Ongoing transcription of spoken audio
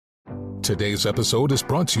Today's episode is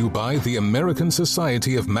brought to you by the American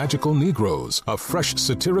Society of Magical Negroes, a fresh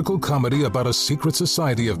satirical comedy about a secret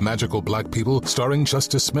society of magical black people starring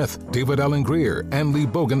Justice Smith, David Allen Greer, Ann Lee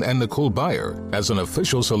Bogan, and Nicole Byer. As an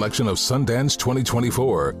official selection of Sundance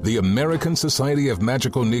 2024, the American Society of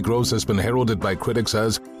Magical Negroes has been heralded by critics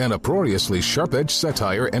as an uproariously sharp-edged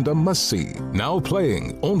satire and a must-see. Now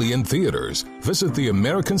playing only in theaters. Visit the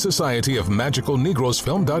American Society of Magical Negroes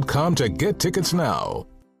Film.com to get tickets now.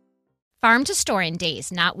 Farm to store in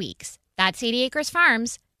days, not weeks. That's 80 Acres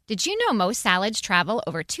Farms. Did you know most salads travel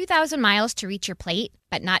over 2,000 miles to reach your plate?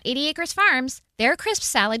 But not 80 Acres Farms. Their crisp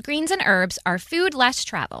salad greens and herbs are food less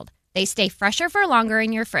traveled. They stay fresher for longer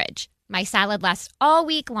in your fridge. My salad lasts all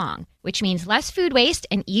week long, which means less food waste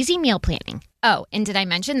and easy meal planning. Oh, and did I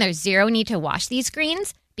mention there's zero need to wash these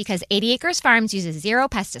greens? Because 80 Acres Farms uses zero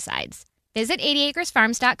pesticides. Visit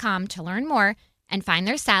 80acresfarms.com to learn more and find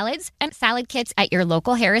their salads and salad kits at your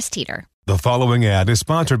local Harris Teeter. The following ad is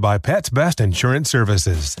sponsored by Pets Best Insurance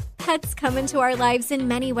Services. Pets come into our lives in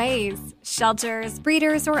many ways. Shelters,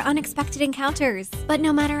 breeders, or unexpected encounters. But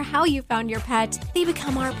no matter how you found your pet, they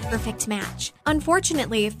become our perfect match.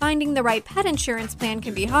 Unfortunately, finding the right pet insurance plan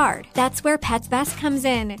can be hard. That's where Pets Best comes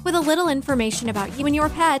in. With a little information about you and your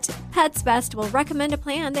pet, Pets Best will recommend a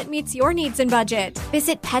plan that meets your needs and budget.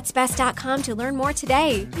 Visit PetsBest.com to learn more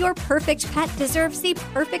today. Your perfect pet deserves the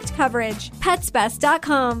perfect coverage.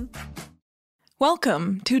 PetsBest.com.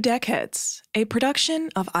 Welcome to Deckheads, a production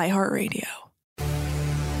of iHeartRadio.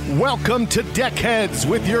 Welcome to Deckheads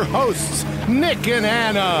with your hosts, Nick and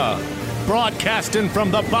Anna. Broadcasting from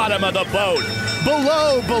the bottom of the boat,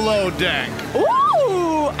 below deck.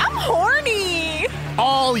 Ooh, I'm horny.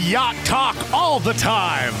 All yacht talk all the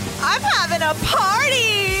time. I'm having a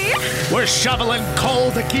party. We're shoveling coal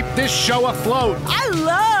to keep this show afloat. I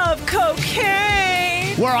love cocaine.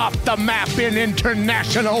 We're off the map in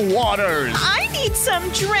international waters. I need some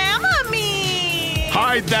Dramamine.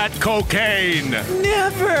 Hide that cocaine.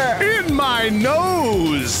 Never. In my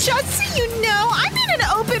nose. Just so you know, I'm in an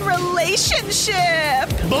open relationship.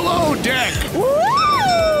 Below deck.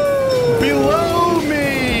 Woo! Below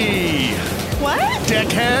me. What?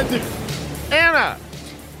 Deckhead. Anna.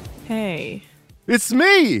 Hey. It's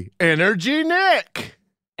me, Energy Nick.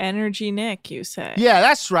 Energy Nick, you say? Yeah,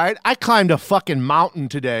 that's right. I climbed a fucking mountain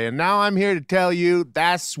today, and now I'm here to tell you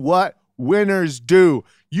that's what winners do.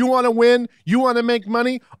 You want to win? You want to make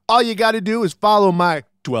money? All you got to do is follow my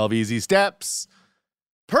 12 easy steps.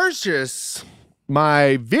 Purchase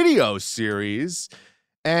my video series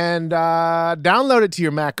and download it to your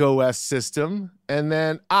Mac OS system, and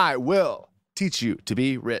then I will teach you to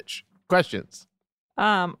be rich. Questions?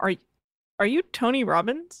 Are you Tony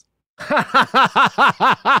Robbins?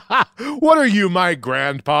 What are you, my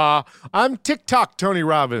grandpa? I'm TikTok Tony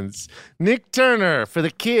Robbins. Nick Turner for the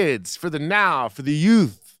kids, for the now, for the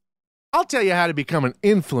youth. I'll tell you how to become an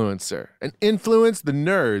influencer and influence the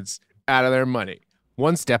nerds out of their money.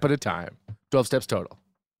 One step at a time. 12 steps total.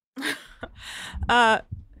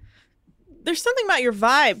 There's something about your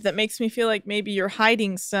vibe that makes me feel like maybe you're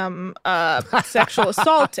hiding some sexual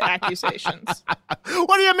assault accusations.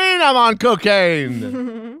 What do you mean I'm on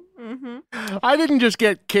cocaine? I didn't just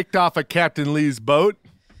get kicked off of Captain Lee's boat.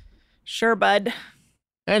 Sure, bud.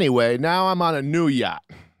 Anyway, now I'm on a new yacht.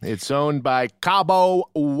 It's owned by Cabo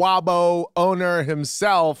Wabo owner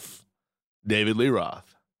himself, David Lee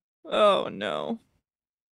Roth. Oh, no.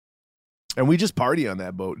 And we just party on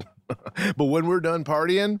that boat. But when we're done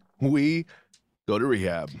partying, we go to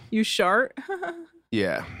rehab. You shart?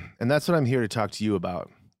 Yeah. And that's what I'm here to talk to you about.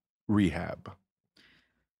 Rehab.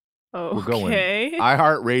 Okay. We're going.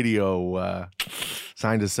 iHeartRadio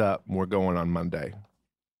signed us up. And we're going on Monday.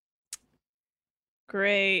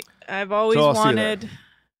 Great. I've always wanted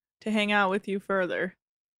to hang out with you further.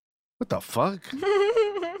 What the fuck?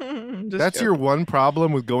 That's your one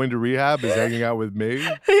problem with going to rehab is hanging out with me?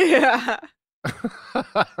 Yeah.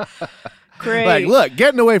 Great. Like, look,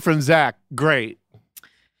 getting away from Zach, great.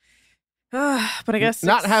 But I guess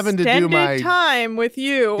not having to do my time with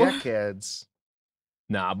you. Deckheads.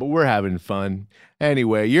 Nah, but we're having fun.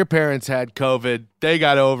 Anyway, your parents had COVID. They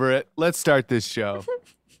got over it. Let's start this show.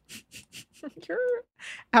 You're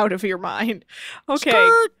out of your mind. Okay.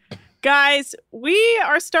 Guys, we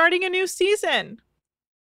are starting a new season.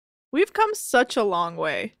 We've come such a long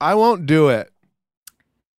way. I won't do it.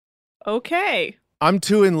 Okay. I'm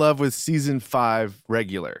too in love with season 5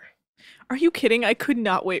 regular. Are you kidding? I could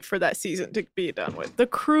not wait for that season to be done with. The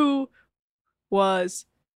crew was,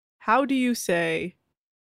 how do you say,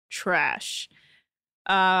 trash.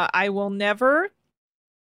 I'll never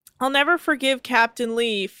forgive Captain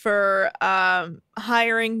Lee for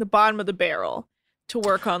hiring the bottom of the barrel to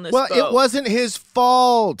work on this Well, boat. it wasn't his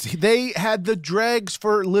fault. They had the dregs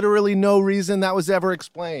for literally no reason that was ever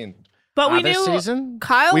explained. But we This knew season,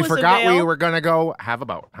 Kyle we was forgot a Vale. we were going to go have a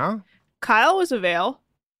boat, huh? Kyle was a Vale.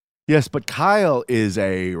 Yes, but Kyle is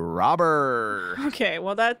a robber. Okay,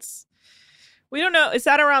 well we don't know. Is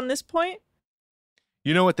that around this point?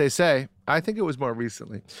 You know what they say? I think it was more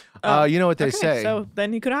recently. Oh, You know what they okay, say? So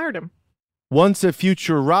then he could have hired him. Once a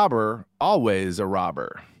future robber, always a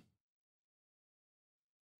robber.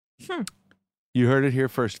 You heard it here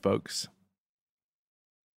first, folks.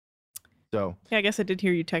 So, Yeah, I guess I did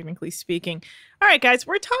hear you technically speaking. All right, guys,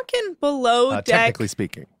 we're talking below deck. technically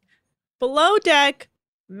speaking, Below deck,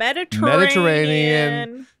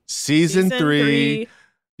 Mediterranean. season 3.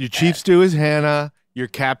 Your chief stew is Hannah. Your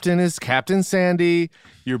captain is Captain Sandy.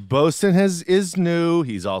 Your bosun is new.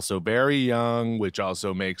 He's also very young, which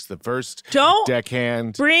also makes the first Don't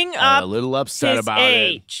deckhand bring a up little upset his about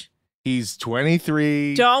age. it. He's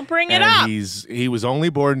 23. Don't bring it and up. He was only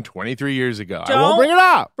born 23 years ago. I Don't won't bring it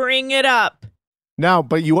up. Bring it up. No,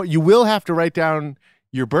 but you will have to write down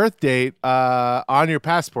your birth date on your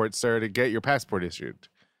passport, sir, to get your passport issued.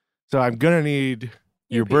 So I'm gonna need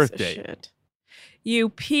your piece of birth date. shit. You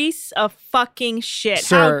piece of fucking shit.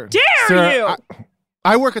 Sir, How dare sir, you?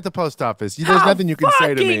 I work at the post office. There's How nothing you can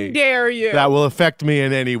say to fucking me dare you? that will affect me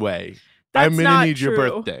in any way. That's I'm gonna not need your true.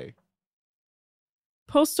 birthday.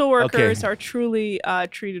 Postal workers Okay. are truly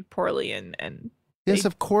treated poorly, and Yes,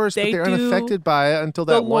 of course, but they they're do unaffected by it until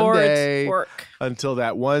the that one Lord's day. work. Until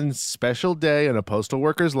that one special day in a postal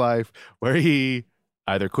worker's life where he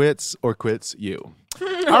either quits or quits you.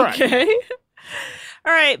 All right. Okay.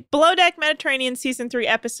 All right. Below Deck Mediterranean Season 3,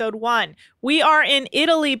 Episode 1. We are in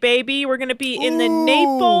Italy, baby. We're going to be in the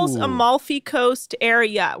Naples, Ooh. Amalfi Coast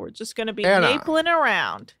area. We're just going to be Anna. napling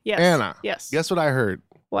around. Yes. Anna, Yes. guess what I heard?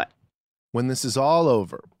 What? When this is all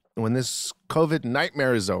over, when this COVID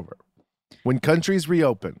nightmare is over, when countries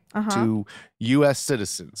reopen to U.S.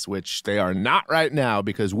 citizens, which they are not right now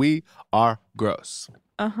because we are gross,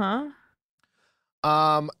 Uh-huh.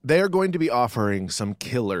 they are going to be offering some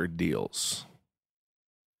killer deals.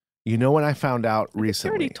 You know what I found out You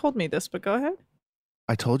recently? already told me this, but go ahead.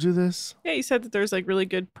 I told you this? Yeah, you said that there's like really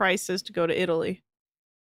good prices to go to Italy.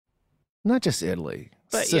 Not just Italy,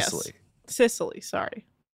 But Sicily. yes. Sicily, sorry.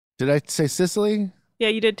 Did I say Sicily? Yeah,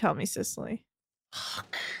 you did tell me Sicily.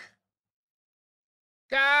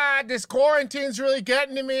 God, this quarantine's really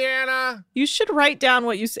getting to me, Anna. You should write down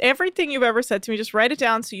what everything you've ever said to me. Just write it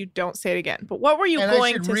down so you don't say it again. But what were you And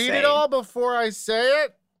going I should to read say? it all before I say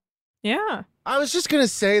it? Yeah, I was just going to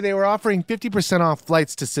say they were offering 50% off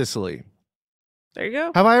flights to Sicily. there you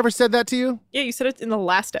go. Have I ever said that to you? Yeah, you said it in the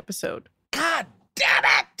last episode. God damn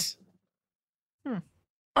it!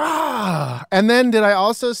 And then did I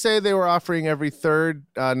also say they were offering every third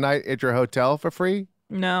night at your hotel for free?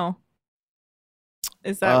 No.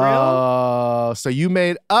 Is that real? So you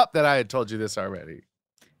made up that I had told you this already.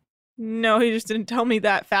 No, he just didn't tell me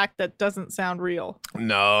that fact. That doesn't sound real.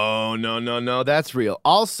 No. That's real.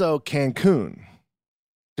 Also, Cancun.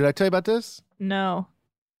 Did I tell you about this? No.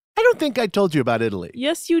 I don't think I told you about Italy.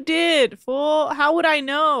 Yes, you did. Fool. How would I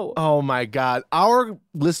know? Oh my God. Our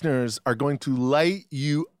listeners are going to light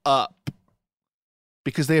you up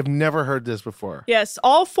because they have never heard this before. Yes,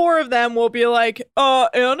 all four of them will be like,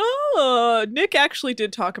 Anna, Nick actually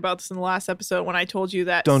did talk about this in the last episode when I told you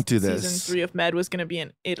that Don't do season this. 3 of Med was going to be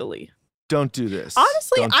in Italy. Don't do this.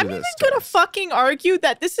 Honestly, Don't do I'm this even to going to us. fucking argue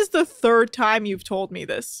that this is the third time you've told me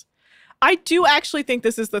this. I do actually think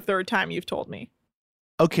this is the third time you've told me.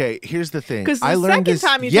 Okay, here's the thing. 'Cause the I learned second this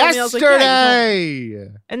time you told me, I was like, yeah,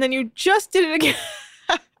 yesterday. And then you just did it again.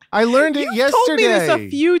 I learned it You yesterday. told me this a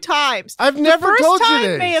few times. I've never the first told you time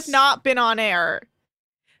this. may have not been on air.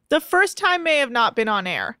 The first time may have not been on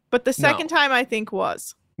air, but the second time I think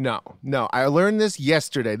was. No. I learned this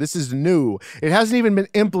yesterday. This is new. It hasn't even been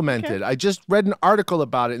implemented. Okay. I just read an article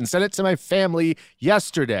about it and sent it to my family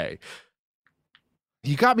yesterday.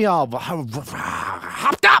 You got me all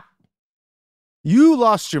hopped up. You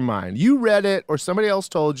lost your mind. You read it or somebody else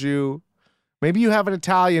told you. Maybe you have an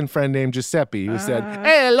Italian friend named Giuseppe who said,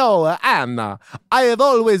 "Hello, Anna. I have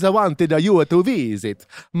always wanted you to visit,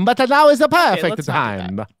 but now is the perfect let's not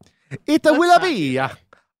do time. It Let's will not do be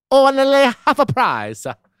only half a price,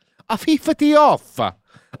 a 50 off.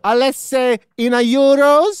 Let's say in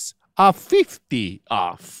euros, a 50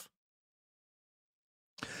 off.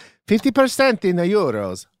 50% in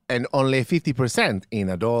euros and only 50% in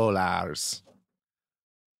dollars.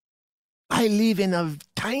 I live in a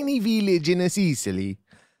tiny village in Sicily,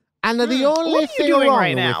 and the only What are you thing doing wrong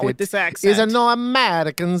right now with it this accent? is no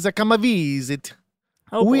Americans come visit.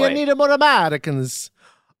 Oh, We boy. need more Americans.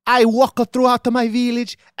 I walk throughout my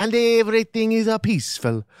village and everything is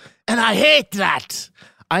peaceful. And I hate that.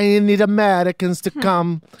 I need Americans to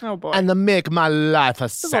come Oh boy. and make my life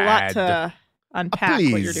There's sad. a lot to unpack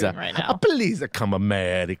please, what you're doing right now. Please come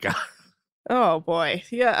America. Oh boy.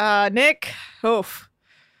 Yeah, Nick. Oof.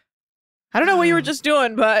 I don't know what you were just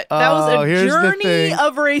doing, but that was a here's the journey thing.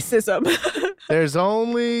 of racism. There's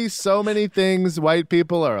only so many things white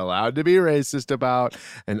people are allowed to be racist about,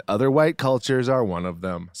 and other white cultures are one of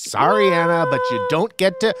them. Sorry, Anna, but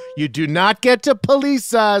you do not get to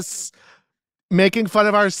police us making fun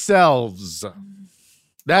of ourselves.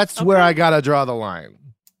 That's where I gotta draw the line.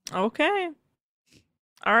 Okay.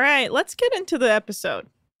 All right, let's get into the episode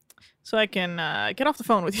so I can get off the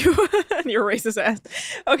phone with you and your racist ass.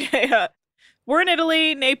 Okay, we're in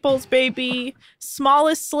Italy, Naples, baby.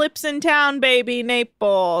 Smallest slips in town, baby,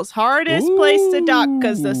 Naples. Hardest place to dock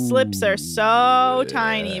because the slips are so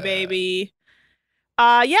tiny, baby.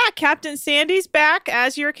 Yeah, Captain Sandy's back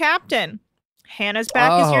as your captain. Hannah's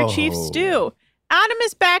back as your chief stew. Adam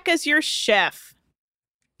is back as your chef.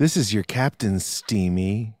 This is your Captain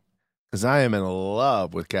Steamy, because I am in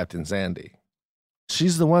love with Captain Sandy.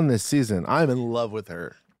 She's the one this season. I'm in love with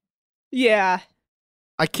her. Yeah.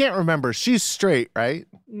 I can't remember. She's straight, right?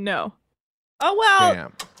 No. Oh, well,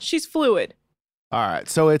 Damn. she's fluid. All right.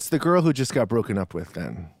 So it's the girl who just got broken up with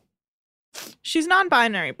then. She's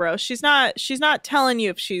non-binary, bro. She's not telling you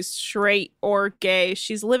if she's straight or gay.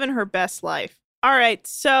 She's living her best life. All right.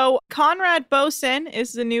 So Conrad Bosun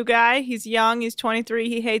is the new guy. He's young. He's 23.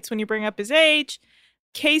 He hates when you bring up his age.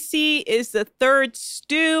 Casey is the third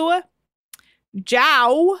stew.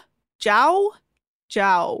 Jow.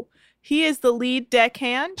 He is the lead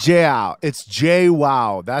deckhand. Jow. It's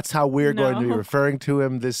J-Wow. That's how we're going to be No. referring to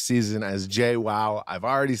him this season, as J-Wow. I've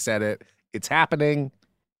already said it. It's happening.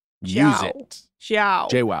 Use Jow. it. Jow.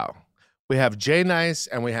 J-Wow. We have J-Nice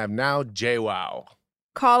and we have now J-Wow.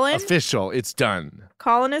 Colin. Official. It's done.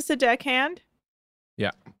 Colin is the deckhand.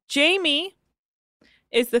 Yeah. Jamie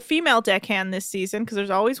is the female deckhand this season because there's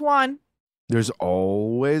always one. There's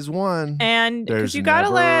always one. And because There's you gotta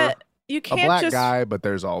never you a can't black just guy, but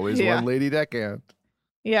there's always Yeah. one lady deckhand.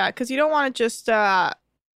 yeah, because you don't want to just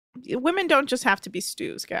women don't just have to be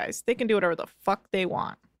stews, guys. They can do whatever the fuck they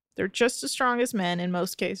want. They're just as strong as men in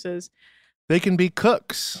most cases. They can be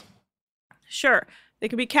cooks. Sure, they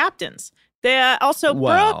can be captains. They also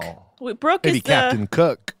Wow. Brooke Maybe is Captain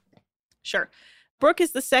Cook. sure. Brooke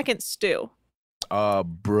is the second stew.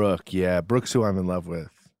 Brooke. Yeah, Brooke's who I'm in love with.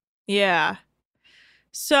 Yeah.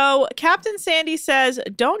 So Captain Sandy says,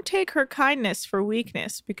 don't take her kindness for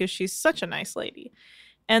weakness because she's such a nice lady.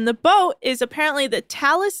 And the boat is apparently the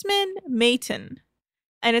Talisman Maiden.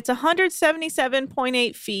 And it's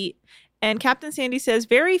 177.8 feet. And Captain Sandy says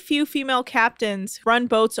very few female captains run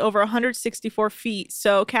boats over 164 feet.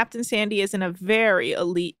 So Captain Sandy is in a very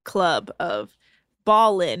elite club of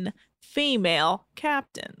ballin' female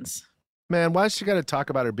captains. Man, why she got to talk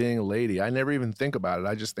about her being a lady? I never even think about it.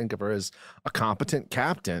 I just think of her as a competent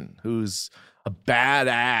captain who's a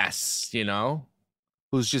badass, you know,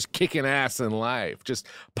 who's just kicking ass in life, just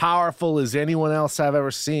powerful as anyone else I've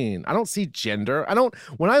ever seen. I don't see gender.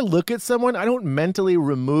 When I look at someone, I don't mentally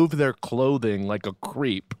remove their clothing like a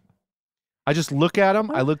creep. I just look at them.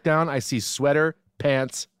 I look down. I see sweater,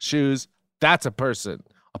 pants, shoes. That's a person,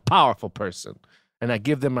 a powerful person. And I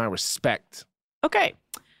give them my respect. Okay.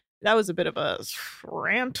 That was a bit of a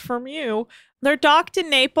rant from you. They're docked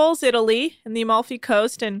in Naples, Italy, in the Amalfi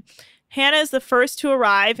Coast, and Hannah is the first to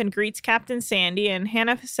arrive and greets Captain Sandy. And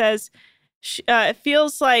Hannah says it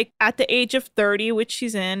feels like at the age of 30, which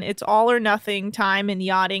she's in, it's all or nothing time in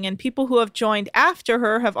yachting, and people who have joined after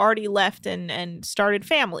her have already left and started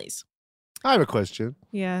families. I have a question.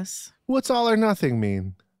 Yes. What's all or nothing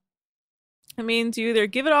mean? It means you either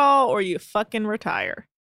give it all or you fucking retire.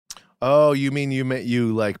 Oh, you mean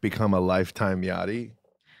you like become a lifetime yachty?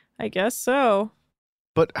 I guess so.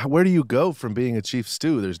 But where do you go from being a chief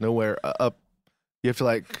stew? There's nowhere up. You have to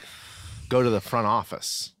like go to the front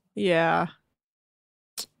office. Yeah.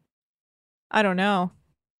 I don't know.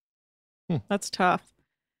 That's tough.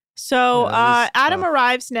 So Yeah, that is Adam tough.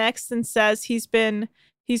 arrives next and says he's been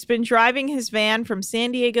driving his van from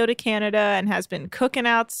San Diego to Canada and has been cooking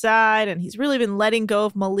outside, and he's really been letting go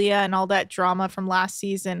of Malia and all that drama from last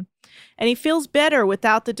season. And he feels better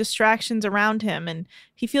without the distractions around him, and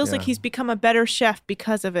he feels like Yeah. he's become a better chef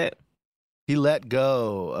because of it. He let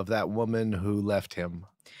go of that woman who left him.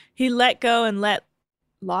 He let go and let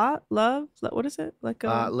what is it? Let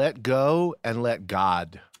go. Let go and let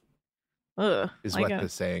God Ugh. is I what gotta- the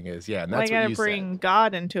saying is. Yeah, and I that's what gotta you bring said.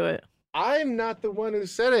 God into it. I'm not the one who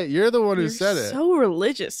said it. You're the one who You're said it. so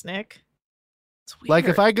religious, Nick. It's weird. Like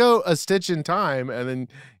if I go a stitch in time and then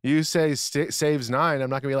you say saves 9, I'm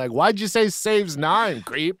not gonna be like, why'd you say saves 9,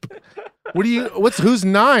 creep? Who's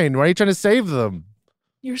 9? Why are you trying to save them?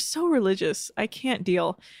 You're so religious. I can't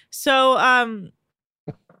deal. So,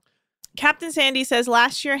 Captain Sandy says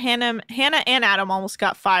last year Hannah and Adam almost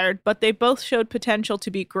got fired, but they both showed potential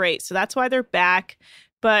to be great. So that's why they're back.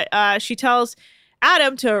 But she tells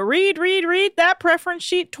Adam to read that preference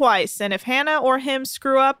sheet twice. And if Hannah or him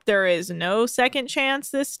screw up, there is no second chance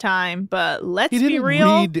this time. But let's be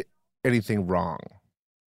real. He didn't read anything wrong.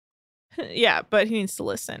 Yeah, but he needs to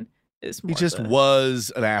listen. He just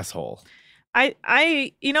was an asshole. I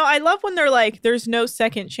love when they're like, there's no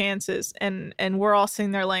second chances. And we're all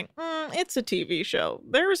sitting there like, it's a TV show.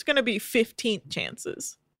 There's going to be 15th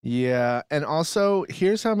chances. Yeah. And also,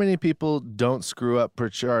 here's how many people don't screw up per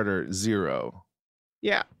charter. 0.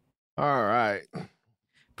 Yeah. All right.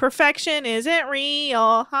 Perfection isn't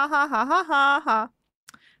real. Ha ha ha ha ha ha.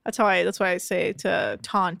 That's why I say to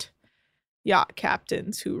taunt yacht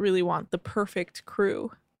captains who really want the perfect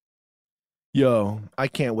crew. Yo, I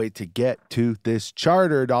can't wait to get to this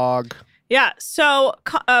charter, dog. Yeah, so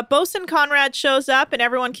Bosun Conrad shows up and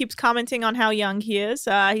everyone keeps commenting on how young he is.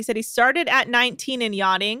 He said he started at 19 in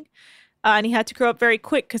yachting and he had to grow up very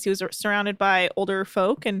quick because he was surrounded by older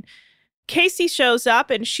folk. And Casey shows up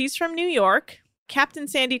and she's from New York. Captain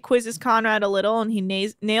Sandy quizzes Conrad a little and he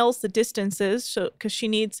nails the distances because she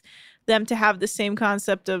needs them to have the same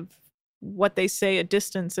concept of what they say a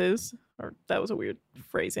distance is. Or that was a weird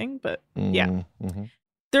phrasing, but yeah. Mm-hmm.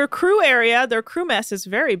 Their crew area, their crew mess is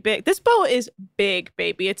very big. This boat is big,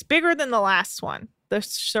 baby. It's bigger than the last one, the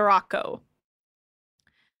Sirocco.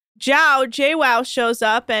 JWoww shows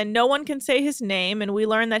up and no one can say his name. And we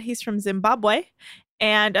learn that he's from Zimbabwe.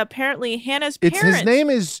 And apparently Hannah's parents.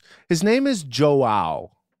 His name is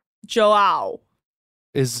Joao. Joao.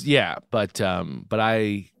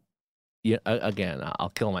 Yeah, again, I'll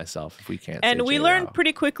kill myself if we can't. And we learned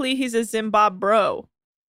pretty quickly he's a Zimbabwe.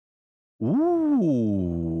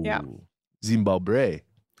 Ooh. Yeah. Zimbabwe.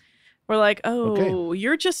 We're like, okay.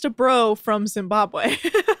 You're just a bro from Zimbabwe.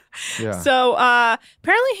 Yeah. So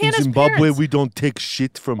apparently Hannah's in Zimbabwe, parents... we don't take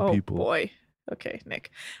shit from people. Oh boy. Okay,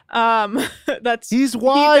 Nick. He's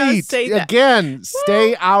white. Again,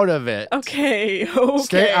 stay out of it. Okay.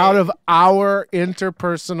 Stay out of our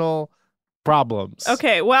interpersonal problems.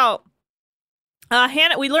 Okay, well,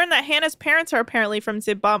 Hannah. We learned that Hannah's parents are apparently from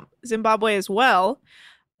Zimbabwe as well,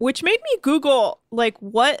 which made me Google like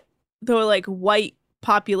what the like white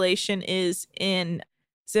population is in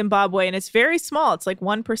Zimbabwe, and it's very small. It's like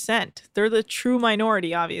 1%. They're the true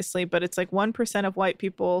minority, obviously, but it's like 1% of white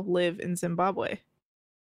people live in Zimbabwe.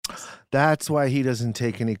 That's why he doesn't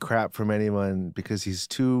take any crap from anyone, because he's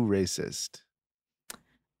too racist.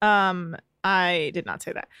 I did not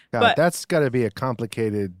say that. God, but that's got to be a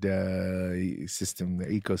complicated system, the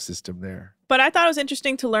ecosystem there. But I thought it was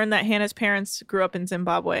interesting to learn that Hannah's parents grew up in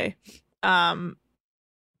Zimbabwe.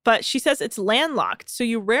 But she says it's landlocked, so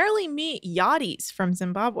you rarely meet yachties from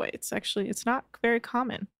Zimbabwe. It's not very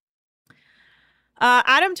common.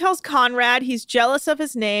 Adam tells Conrad he's jealous of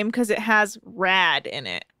his name because it has rad in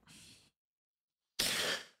it.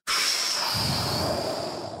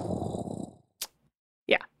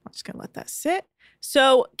 Yeah, I'm just going to let that sit.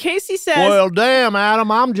 So Casey says... Well, damn, Adam,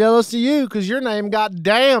 I'm jealous of you because your name got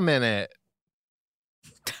damn in it.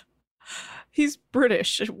 He's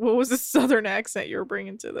British. What was the southern accent you were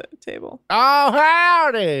bringing to the table? Oh,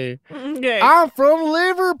 howdy. Okay. I'm from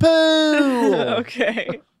Liverpool.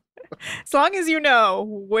 Okay. As long as you know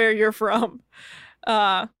where you're from.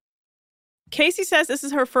 Casey says this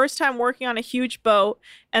is her first time working on a huge boat,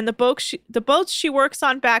 and the boats she works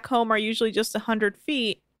on back home are usually just 100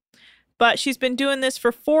 feet. But she's been doing this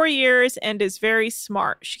for 4 years and is very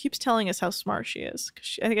smart. She keeps telling us how smart she is.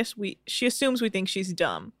 I guess she assumes we think she's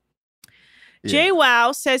dumb. Yeah.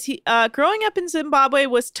 JWoww says growing up in Zimbabwe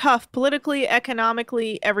was tough politically,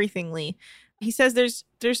 economically, everythingly. He says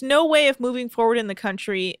there's no way of moving forward in the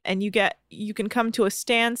country, and you can come to a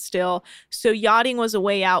standstill. So yachting was a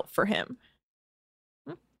way out for him.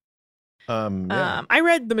 Yeah. I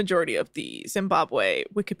read the majority of the Zimbabwe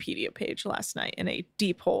Wikipedia page last night in a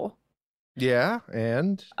deep hole. Yeah,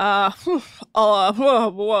 and whoa,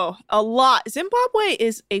 a lot. Zimbabwe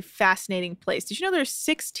is a fascinating place. Did you know there's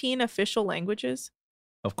 16 official languages?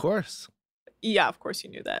 Of course. Yeah, of course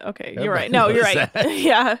you knew that. Okay, you're right. No, you're right.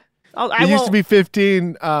 Yeah, it used to be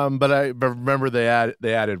 15, but I remember they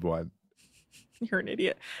added one. You're an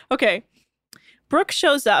idiot. Okay. Brooke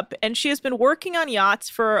shows up, and she has been working on yachts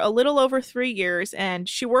for a little over 3 years, and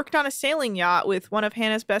she worked on a sailing yacht with one of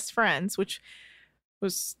Hannah's best friends, which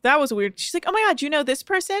was weird. She's like, oh my God, you know this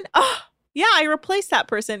person? Oh, Yeah, I replaced that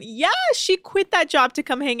person. Yeah, she quit that job to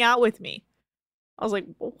come hang out with me. I was like,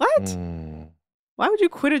 what? Why would you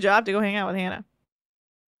quit a job to go hang out with Hannah?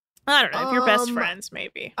 I don't know. If you're best friends,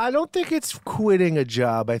 maybe. I don't think it's quitting a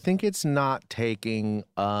job. I think it's not taking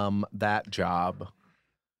that job.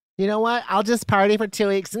 You know what? I'll just party for 2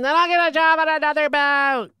 weeks and then I'll get a job on another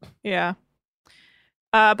boat. Yeah.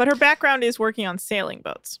 But her background is working on sailing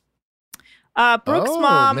boats. Brooke's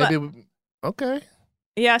mom. Maybe. Okay.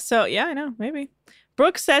 Yeah, I know, maybe.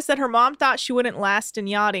 Brooke says that her mom thought she wouldn't last in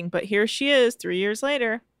yachting, but here she is 3 years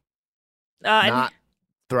later. Not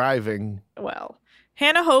thriving. Well,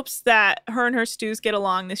 Hannah hopes that her and her stews get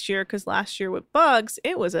along this year because last year with Bugs,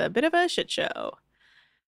 it was a bit of a shit show.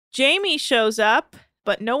 Jamie shows up,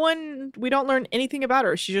 but we don't learn anything about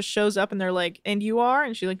her. She just shows up and they're like, and you are?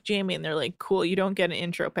 And she's like, Jamie. And they're like, cool, you don't get an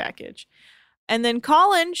intro package. And then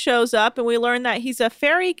Colin shows up and we learn that he's a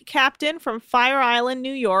ferry captain from Fire Island,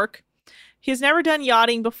 New York. He's never done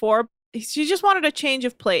yachting before. He just wanted a change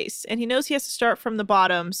of place and he knows he has to start from the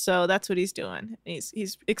bottom. So that's what he's doing.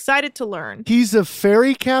 He's excited to learn. He's a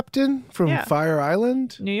ferry captain from Fire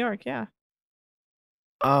Island? New York, yeah.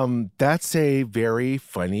 That's a very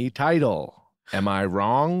funny title. Am I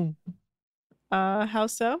wrong? How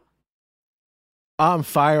so?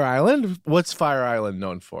 Fire Island? What's Fire Island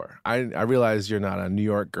known for? I realize you're not a New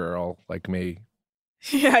York girl like me.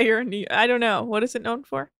 Yeah, I don't know. What is it known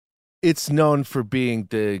for? It's known for being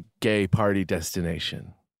the gay party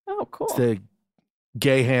destination. Oh, cool. It's the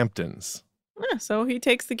gay Hamptons. Yeah, so he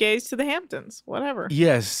takes the gays to the Hamptons. Whatever.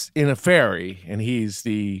 Yes, in a ferry, and he's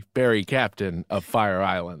the ferry captain of Fire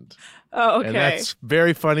Island. Oh, okay. And that's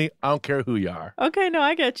very funny. I don't care who you are. Okay, no,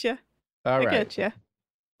 I get you. All right. I get you.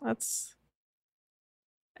 That's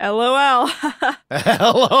LOL.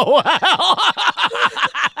 LOL.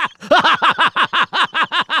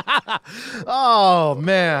 Oh,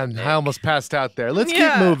 man. I almost passed out there. Let's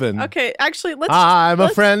keep moving. Okay, actually, I'm a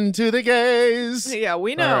friend to the gays. Yeah,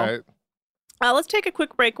 we know. All right. Let's take a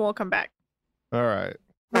quick break and we'll come back. All right.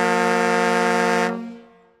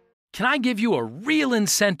 Can I give you a real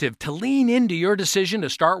incentive to lean into your decision to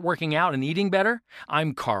start working out and eating better?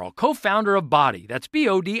 I'm Carl, co-founder of Body. That's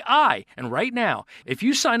BODI. And right now, if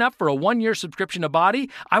you sign up for a 1-year subscription to Body,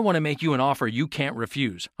 I want to make you an offer you can't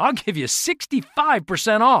refuse. I'll give you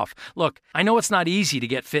 65% off. Look, I know it's not easy to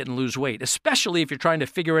get fit and lose weight, especially if you're trying to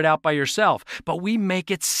figure it out by yourself, but we make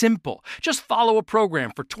it simple. Just follow a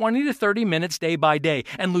program for 20 to 30 minutes day by day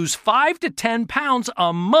and lose 5 to 10 pounds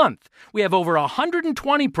a month. We have over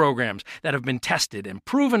 120 programs that have been tested and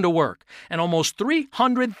proven to work, and almost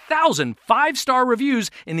 300,000 5-star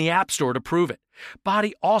reviews in the App Store to prove it.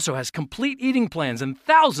 Body also has complete eating plans and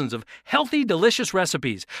thousands of healthy, delicious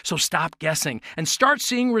recipes. So stop guessing and start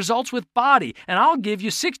seeing results with Body, and I'll give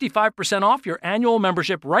you 65% off your annual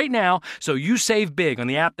membership right now so you save big on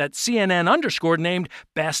the app that CNN_ named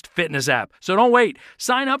Best Fitness App. So don't wait.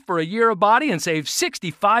 Sign up for a year of Body and save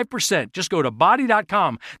 65%. Just go to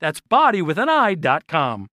body.com. That's body with an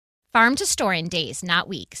I.com. Farm to store in days, not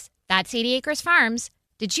weeks. That's 80 Acres Farms.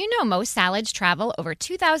 Did you know most salads travel over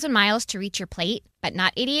 2,000 miles to reach your plate? But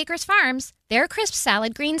not 80 Acres Farms. Their crisp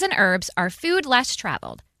salad greens and herbs are food less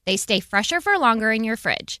traveled. They stay fresher for longer in your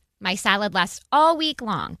fridge. My salad lasts all week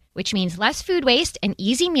long, which means less food waste and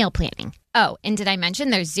easy meal planning. Oh, and did I mention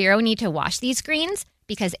there's zero need to wash these greens?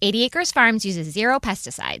 Because 80 Acres Farms uses zero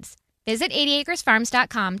pesticides. Visit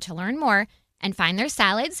 80acresfarms.com to learn more and find their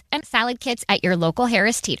salads and salad kits at your local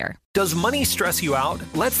Harris Teeter. Does money stress you out?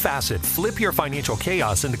 Let Facet flip your financial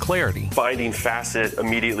chaos into clarity. Finding Facet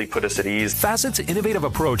immediately put us at ease. Facet's innovative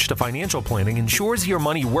approach to financial planning ensures your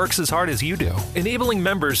money works as hard as you do, enabling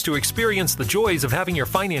members to experience the joys of having your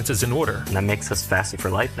finances in order. And that makes us Facet for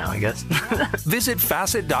life now, I guess. Visit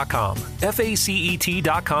Facet.com,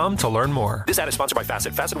 FACET.com to learn more. This ad is sponsored by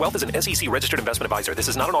Facet. Facet Wealth is an SEC registered investment advisor. This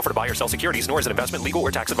is not an offer to buy or sell securities, nor is it investment, legal,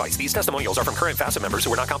 or tax advice. These testimonials are from current Facet members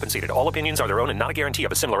who are not compensated. All opinions are their own and not a guarantee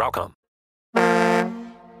of a similar outcome.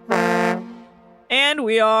 And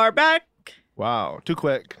we are back. Wow, too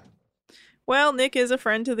quick. Well, Nick is a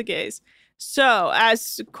friend to the gays. So,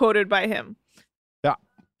 as quoted by him. Yeah.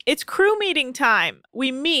 It's crew meeting time.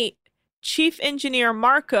 We meet Chief Engineer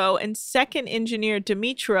Marco and Second Engineer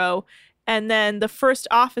Dimitro, and then the first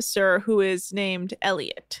officer who is named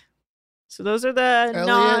Elliot. So those are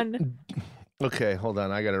the Okay, hold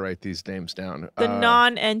on. I got to write these names down.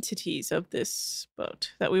 non-entities of this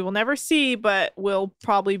boat that we will never see, but will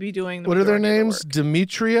probably be doing the What are their majority of the names?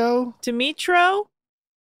 work. Dimitro,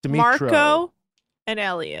 Marco, and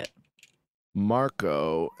Elliot.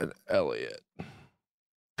 Marco and Elliot.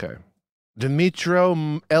 Okay.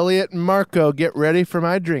 Demetro, Elliot, and Marco, get ready for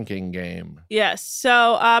my drinking game. Yes.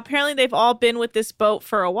 So apparently they've all been with this boat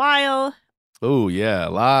for a while. Oh, yeah. A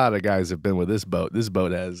lot of guys have been with this boat. This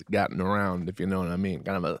boat has gotten around, if you know what I mean.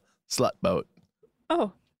 Kind of a slut boat.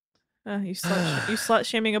 Oh. You slut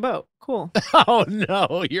shaming a boat. Cool. Oh,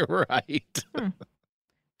 no. You're right.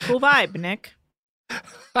 Cool vibe, Nick.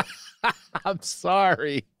 I'm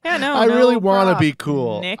sorry. Yeah, no. I really want to problem, be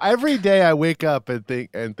cool. Nick. Every day I wake up and think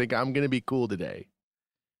I'm going to be cool today.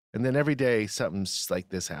 And then every day something like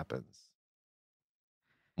this happens.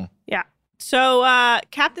 Yeah. So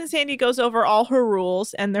Captain Sandy goes over all her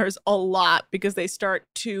rules, and there's a lot because they start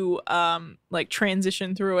to like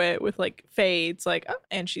transition through it with like fades, like, oh,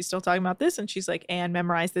 and she's still talking about this, and she's like, and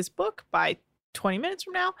memorize this book by 20 minutes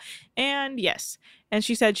from now. And yes. And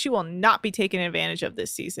she said she will not be taking advantage of this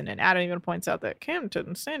season. And Adam even points out that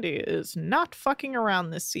Captain Sandy is not fucking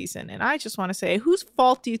around this season. And I just want to say, whose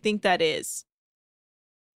fault do you think that is?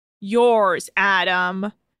 Yours,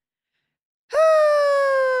 Adam.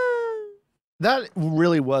 That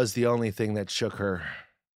really was the only thing that shook her.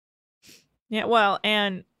 Yeah, well,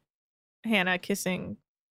 and Hannah kissing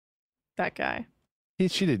that guy.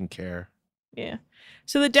 She didn't care. Yeah.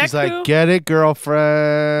 So the deck She's crew, like, get it, girlfriend.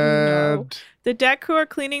 No. The deck crew are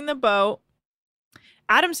cleaning the boat.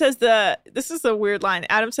 Adam says this is a weird line.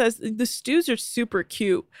 Adam says the stews are super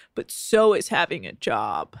cute, but so is having a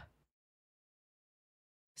job.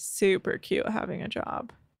 Super cute having a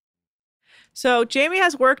job. So Jamie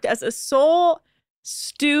has worked as a sole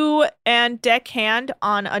stew and deckhand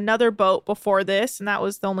on another boat before this, and that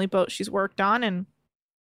was the only boat she's worked on. And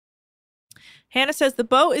Hannah says the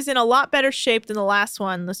boat is in a lot better shape than the last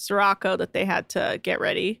one, the Sirocco, that they had to get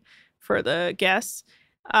ready for the guests.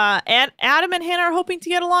 And Adam and Hannah are hoping to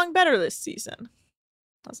get along better this season.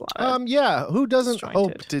 That's a lot of yeah, who doesn't disjointed.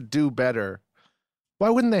 hope to do better? Why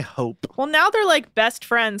wouldn't they hope? Well, now they're like best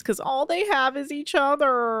friends because all they have is each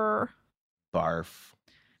other. Barf.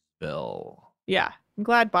 Bill. Yeah, I'm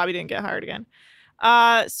glad Bobby didn't get hired again.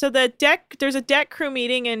 So there's a deck crew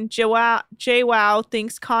meeting, and JWoww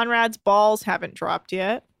thinks Conrad's balls haven't dropped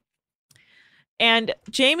yet. And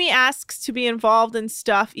Jamie asks to be involved in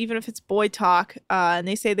stuff, even if it's boy talk, and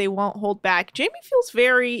they say they won't hold back. Jamie feels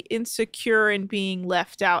very insecure in being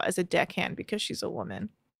left out as a deckhand because she's a woman.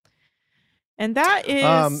 And that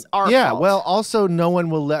is our fault. Well, also no one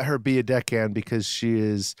will let her be a deckhand because she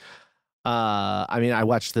is... I mean, I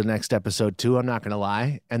watched the next episode too, I'm not going to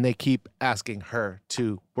lie, and they keep asking her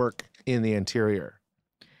to work in the interior.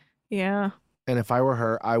 Yeah. And if I were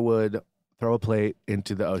her, I would throw a plate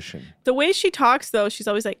into the ocean. The way she talks, though, she's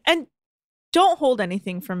always like, and don't hold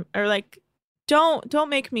anything from, or like, don't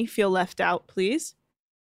make me feel left out, please.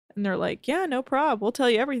 And they're like, yeah, no problem. We'll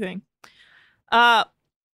tell you everything.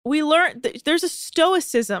 We learned there's a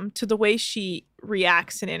stoicism to the way she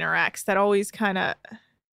reacts and interacts that always kind of,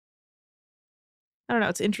 I don't know,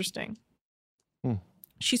 it's interesting.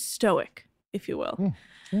 She's stoic, if you will.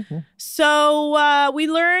 Mm-hmm. So we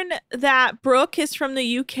learn that Brooke is from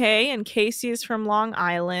the UK and Casey is from Long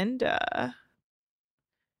Island.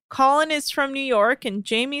 Colin is from New York and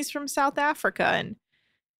Jamie's from South Africa. And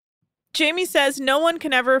Jamie says no one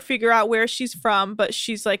can ever figure out where she's from, but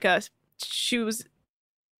she's like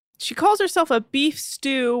she calls herself a beef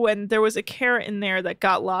stew, and there was a carrot in there that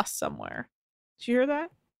got lost somewhere. Did you hear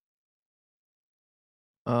that?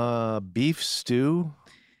 Beef stew?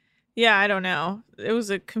 Yeah, I don't know. It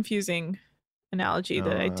was a confusing analogy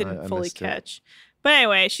that I didn't fully catch. But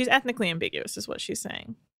anyway, she's ethnically ambiguous is what she's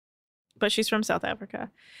saying. But she's from South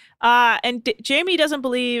Africa. And Jamie doesn't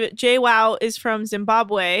believe JWoww is from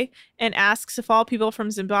Zimbabwe and asks if all people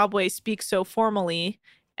from Zimbabwe speak so formally.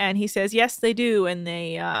 And he says, yes, they do. And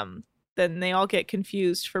then they all get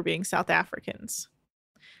confused for being South Africans.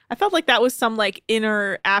 I felt like that was some like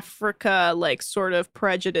inner Africa, like sort of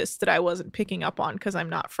prejudice that I wasn't picking up on because I'm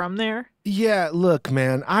not from there. Yeah, look,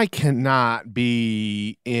 man, I cannot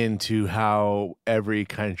be into how every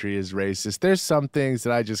country is racist. There's some things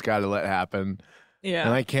that I just got to let happen. Yeah.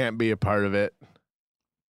 And I can't be a part of it.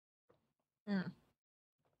 I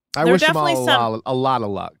There wish them definitely all a lot of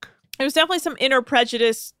luck. There's definitely some inner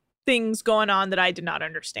prejudice things going on that I did not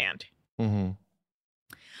understand. Mm-hmm.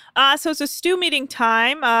 So it's a stew meeting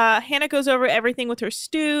time. Hannah goes over everything with her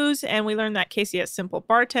stews, and we learn that Casey has simple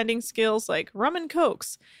bartending skills like rum and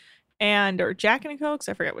cokes, or Jack and Cokes.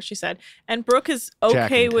 I forget what she said. And Brooke is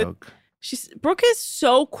okay with. Coke. Brooke is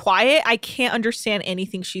so quiet. I can't understand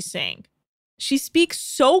anything she's saying. She speaks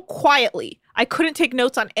so quietly. I couldn't take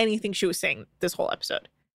notes on anything she was saying this whole episode.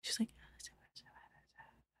 She's like,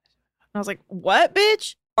 and I was like, what,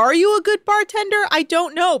 bitch? Are you a good bartender? I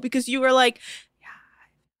don't know, because you were like.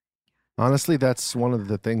 Honestly, that's one of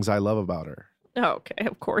the things I love about her. Okay,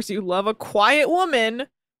 of course you love a quiet woman.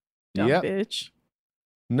 Dumb Yep. bitch.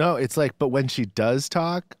 No, it's like, but when she does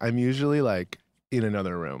talk, I'm usually like in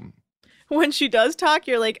another room. When she does talk,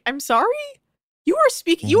 you're like, I'm sorry? You are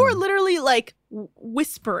speaking. You are literally like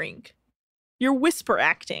whispering. You're whisper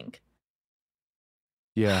acting.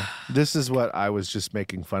 Yeah, this is what I was just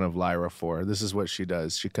making fun of Lyra for. This is what she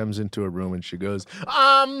does. She comes into a room and she goes,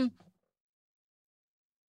 and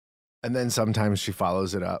then sometimes she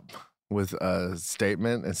follows it up with a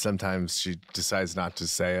statement, and sometimes she decides not to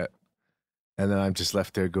say it. And then I'm just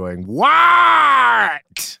left there going,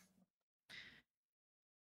 what?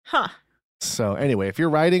 Huh. So anyway, if you're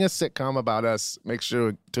writing a sitcom about us, make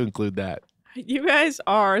sure to include that. You guys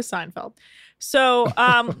are Seinfeld. So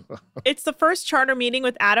it's the first charter meeting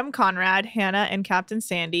with Adam Conrad, Hannah, and Captain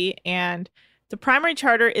Sandy. And the primary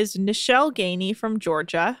charter is Nichelle Gainey from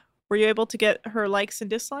Georgia. Were you able to get her likes and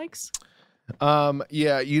dislikes?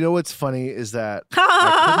 Yeah, you know what's funny is that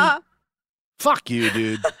fuck you,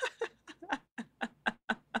 dude.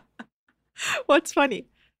 What's funny?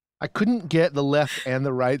 I couldn't get the left and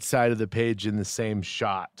the right side of the page in the same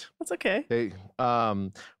shot. That's okay. They,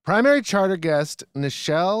 primary charter guest,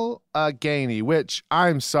 Nichelle Gainey, which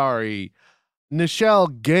I'm sorry,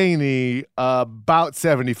 Nichelle Gainey, about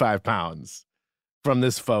 75 pounds from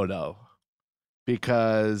this photo,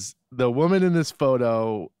 because the woman in this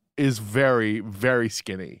photo is very, very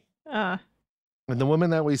skinny. And the woman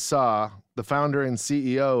that we saw, the founder and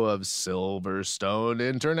CEO of Silverstone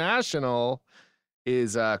International,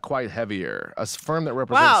 is quite heavier. A firm that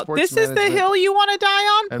represents sports this is the hill you want to die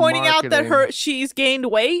on? and Pointing out that marketing. she's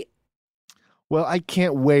gained weight? Well, I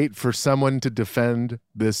can't wait for someone to defend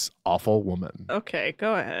this awful woman. Okay,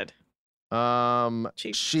 go ahead.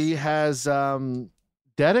 She has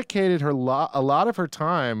dedicated a lot of her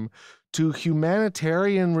time to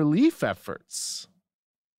humanitarian relief efforts.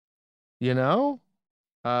 You know?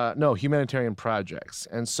 No, humanitarian projects.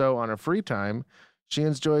 And so on her free time, she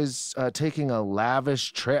enjoys taking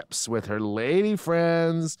lavish trips with her lady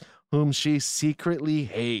friends whom she secretly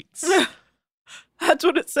hates. That's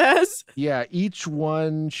what it says? Yeah, each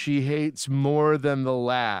one she hates more than the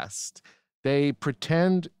last. They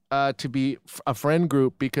pretend to be a friend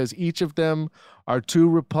group because each of them are too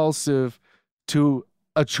repulsive to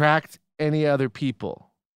attract any other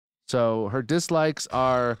people. So her dislikes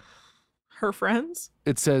are... Her friends?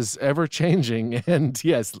 It says ever-changing, and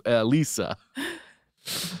yes, Lisa.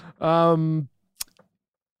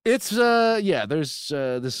 It's yeah, there's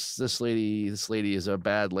this lady is a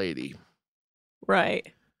bad lady.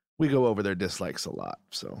 Right. We go over their dislikes a lot,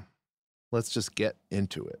 so let's just get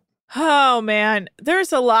into it. Oh man,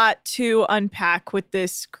 there's a lot to unpack with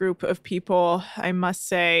this group of people, I must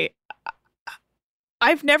say.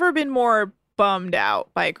 I've never been more bummed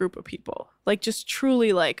out by a group of people. Like, just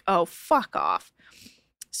truly like, oh, fuck off.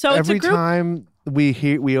 So every it's a group- time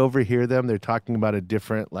we overhear them, they're talking about a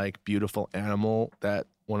different, like, beautiful animal that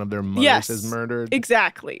one of their mothers has murdered.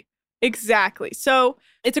 Exactly. So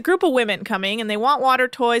it's a group of women coming, and they want water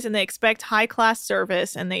toys, and they expect high-class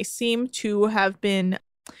service, and they seem to have been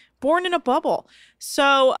born in a bubble.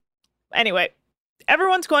 So anyway,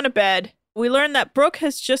 everyone's going to bed. We learn that Brooke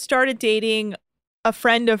has just started dating a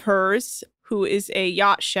friend of hers who is a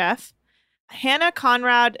yacht chef. Hannah,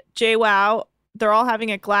 Conrad, JWoww, they're all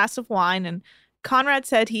having a glass of wine, and Conrad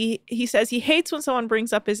said he says he hates when someone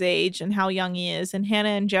brings up his age and how young he is, and Hannah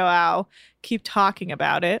and JWoww keep talking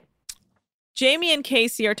about it. Jamie and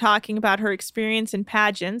Casey are talking about her experience in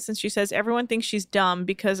pageants, and she says everyone thinks she's dumb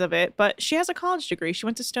because of it, but she has a college degree. She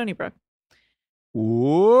went to Stony Brook.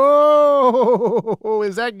 Whoa,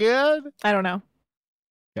 is that good? I don't know.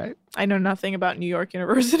 Okay. I know nothing about New York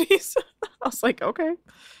universities. I was like, okay.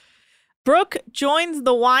 Brooke joins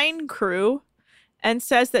the wine crew and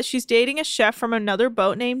says that she's dating a chef from another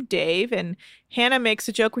boat named Dave. And Hannah makes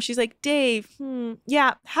a joke where she's like, Dave,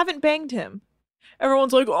 yeah, haven't banged him.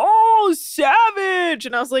 Everyone's like, oh, savage.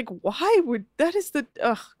 And I was like, why would, that is the,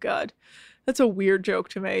 oh, God. That's a weird joke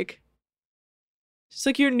to make. It's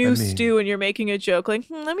like your new stew and you're making a joke like,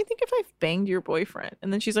 let me think if I've banged your boyfriend.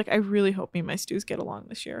 And then she's like, I really hope me and my stews get along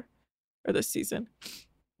this year or this season.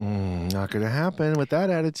 Not going to happen with that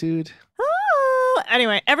attitude. Oh,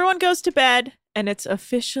 anyway, everyone goes to bed and it's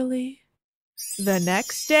officially the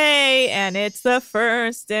next day and it's the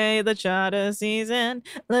first day of the charter season.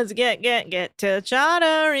 Let's get to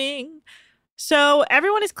chartering. So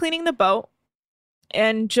everyone is cleaning the boat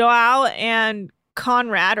and JWoww and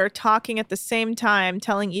Conrad are talking at the same time,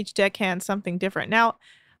 telling each deckhand something different. Now,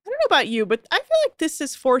 I don't know about you, but I feel like this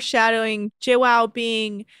is foreshadowing JWoww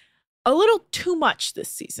being a little too much this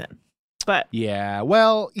season. But yeah,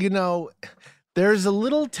 well, there's a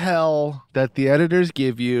little tell that the editors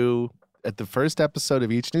give you at the first episode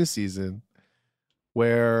of each new season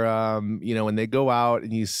where, when they go out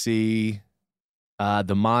and you see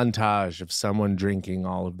the montage of someone drinking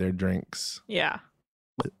all of their drinks. yeah.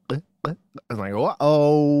 I'm like,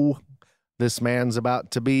 uh-oh, this man's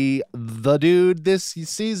about to be the dude this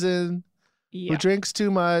season who drinks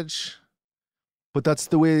too much. But that's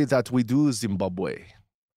the way that we do Zimbabwe.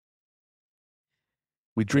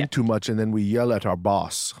 We drink too much and then we yell at our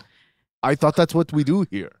boss. I thought that's what we do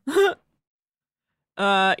here.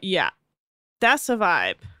 Yeah. That's a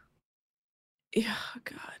vibe. Oh,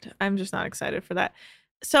 God. I'm just not excited for that.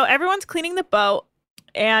 So everyone's cleaning the boat.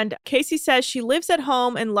 And Casey says she lives at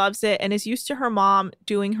home and loves it and is used to her mom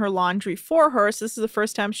doing her laundry for her. So this is the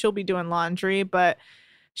first time she'll be doing laundry. But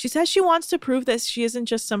she says she wants to prove that she isn't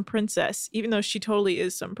just some princess, even though she totally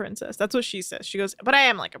is some princess. That's what she says. She goes, but I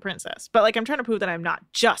am like a princess. But like I'm trying to prove that I'm not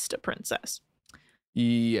just a princess.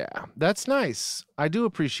 Yeah, that's nice. I do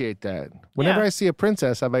appreciate that. Whenever I see a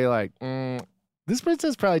princess, I'll be like, this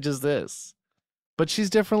princess probably just this. But she's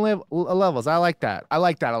different levels. I like that. I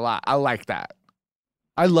like that a lot. I like that.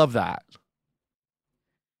 I love that.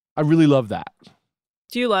 I really love that.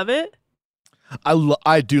 Do you love it?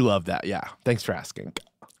 I do love that. Yeah. Thanks for asking.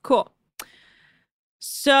 Cool.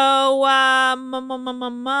 So, my mom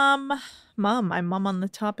on the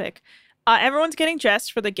topic. Everyone's getting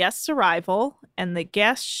dressed for the guests' arrival, and the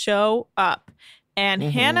guests show up. And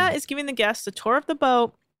Hannah is giving the guests a tour of the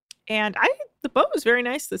boat, and the boat was very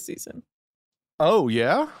nice this season. Oh,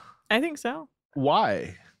 yeah? I think so.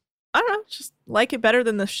 Why? I don't know. Just like it better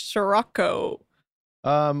than the Scirocco.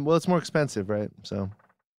 Well, it's more expensive, right? So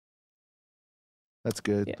that's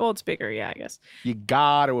good. Yeah, well, it's bigger, yeah, I guess. You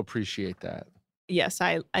got to appreciate that. Yes,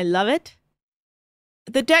 I love it.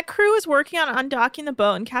 The deck crew is working on undocking the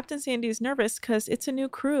boat, and Captain Sandy is nervous because it's a new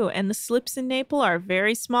crew, and the slips in Naples are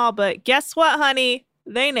very small. But guess what, honey?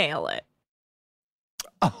 They nail it.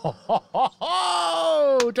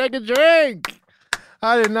 Oh, take a drink.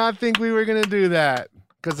 I did not think we were going to do that.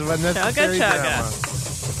 Because of unnecessary drama.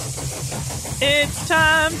 It's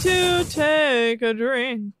time to take a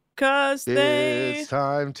drink. Because it's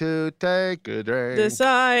time to take a drink.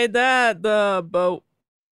 Decide that the boat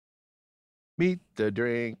meet the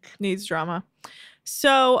drink needs drama.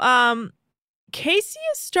 So, Casey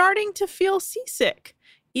is starting to feel seasick,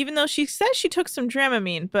 even though she says she took some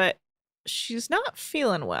Dramamine, but she's not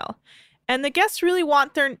feeling well. And the guests really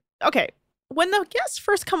want okay, when the guests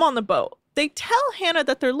first come on the boat, they tell Hannah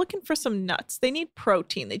that they're looking for some nuts. They need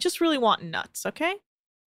protein. They just really want nuts, okay?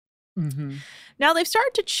 Mm-hmm. Now they've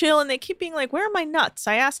started to chill and they keep being like, where are my nuts?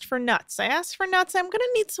 I asked for nuts. I'm going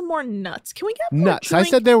to need some more nuts. Can we get more nuts? I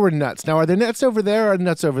said there were nuts. Now, are there nuts over there or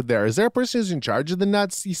nuts over there? Is there a person who's in charge of the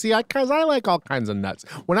nuts? You see, because I like all kinds of nuts.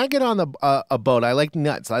 When I get on a boat, I like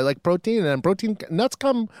nuts. I like protein, and nuts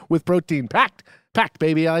come with protein. Packed,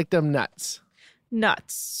 baby. I like them nuts.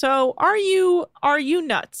 Nuts. So are you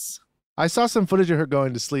nuts? I saw some footage of her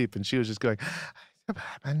going to sleep, and she was just going,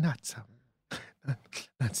 my nuts.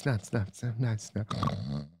 Nuts. The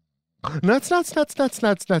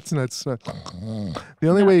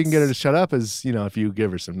only way you can get her to shut up is, if you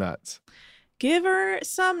give her some nuts. Give her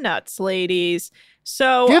some nuts, ladies.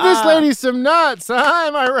 So give this lady some nuts.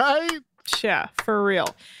 Am I right? Yeah, for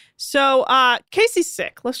real. So Casey's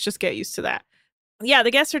sick. Let's just get used to that. Yeah,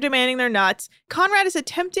 the guests are demanding their nuts. Conrad is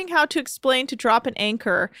attempting how to explain to drop an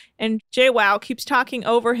anchor, and JWoww keeps talking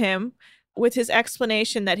over him with his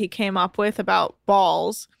explanation that he came up with about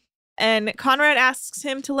balls. And Conrad asks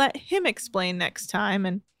him to let him explain next time.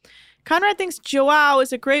 And Conrad thinks JWoww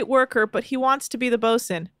is a great worker, but he wants to be the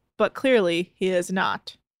bosun. But clearly, he is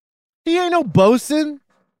not. He ain't no bosun.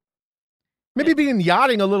 Maybe be in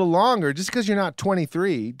yachting a little longer just because you're not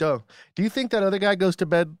 23. Do you think that other guy goes to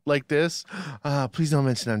bed like this? Please don't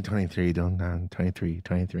mention I'm 23. Don't 23.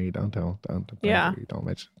 Don't 23. Yeah. Don't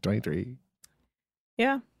mention 23.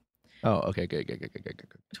 Yeah. Oh, okay. Good.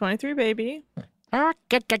 23, baby.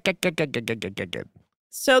 Good.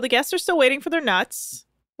 So the guests are still waiting for their nuts.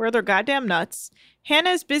 Where are their goddamn nuts? Hannah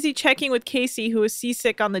is busy checking with Casey, who is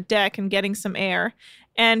seasick on the deck and getting some air.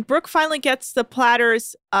 And Brooke finally gets the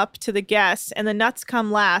platters up to the guests, and the nuts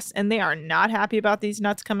come last, and they are not happy about these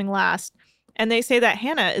nuts coming last. And they say that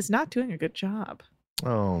Hannah is not doing a good job.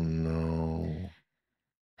 Oh, no.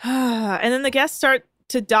 And then the guests start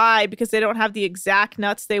to die because they don't have the exact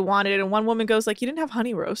nuts they wanted. And one woman goes like, you didn't have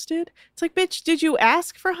honey roasted? It's like, bitch, did you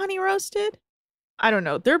ask for honey roasted? I don't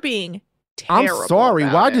know. They're being terrible. I'm sorry.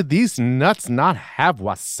 Why did these nuts not have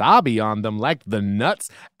wasabi on them like the nuts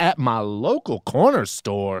at my local corner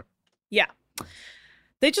store? Yeah.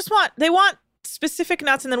 They want specific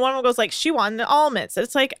nuts, and then one of them goes like, she wanted almonds.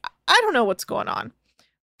 It's like, I don't know what's going on.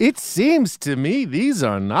 It seems to me these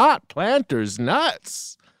are not Planters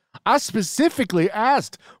nuts. I specifically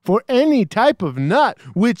asked for any type of nut,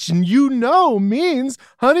 which means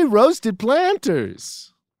honey roasted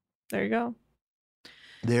Planters. There you go.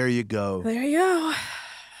 There you go. There you go.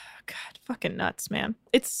 God, fucking nuts, man.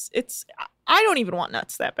 I don't even want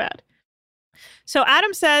nuts that bad. So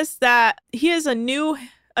Adam says that he is a new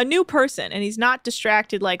person and he's not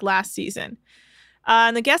distracted like last season.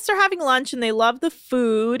 And the guests are having lunch and they love the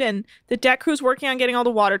food, and the deck crew's working on getting all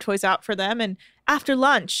the water toys out for them. And after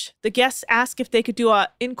lunch, the guests ask if they could do a,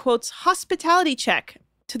 in quotes, hospitality check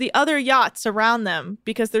to the other yachts around them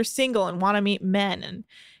because they're single and want to meet men. And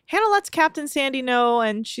Hannah lets Captain Sandy know,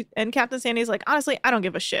 and Captain Sandy's like, honestly, I don't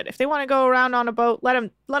give a shit. If they want to go around on a boat, let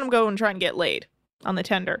them go and try and get laid on the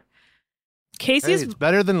tender. Casey's it's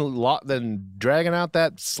better than dragging out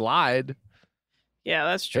that slide. Yeah,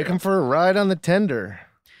 that's true. Take him for a ride on the tender.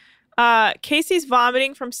 Casey's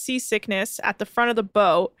vomiting from seasickness at the front of the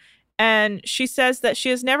boat, and she says that she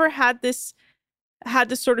has never had this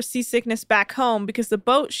sort of seasickness back home because the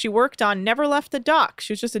boat she worked on never left the dock.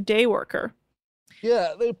 She was just a day worker.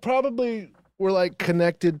 Yeah, they probably were like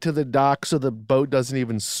connected to the dock so the boat doesn't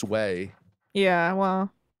even sway. Yeah,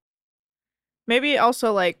 well, maybe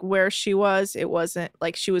also like where she was, it wasn't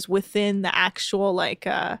like she was within the actual like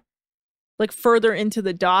further into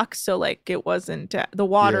the dock, so like it wasn't the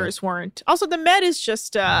waters weren't. Also, the Med is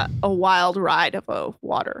just a wild ride of a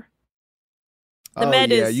water. The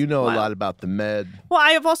Med is you know wild. A lot about the Med. Well,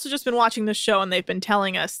 I have also just been watching the show, and they've been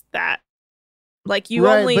telling us that like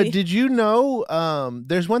But did you know?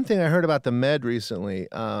 There's one thing I heard about the Med recently.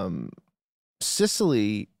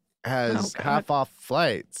 Sicily has half off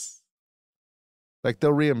flights. Like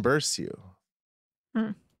they'll reimburse you.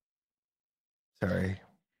 Sorry.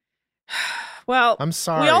 Well, I'm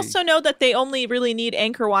sorry. We also know that they only really need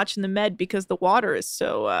Anchor Watch in the Med because the water is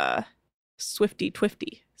so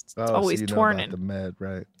swifty-twifty. It's always so you torn know about the Med,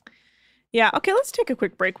 right? Yeah. Okay, let's take a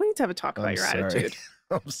quick break. We need to have a talk about your attitude.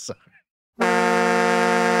 I'm sorry.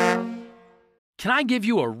 Can I give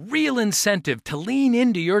you a real incentive to lean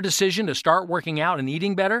into your decision to start working out and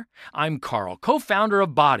eating better? I'm Carl, co-founder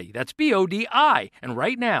of Body. That's BODI. And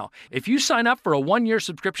right now, if you sign up for a 1-year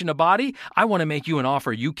subscription to Body, I want to make you an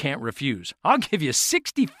offer you can't refuse. I'll give you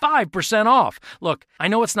 65% off. Look, I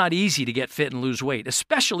know it's not easy to get fit and lose weight,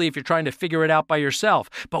 especially if you're trying to figure it out by yourself,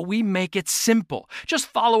 but we make it simple. Just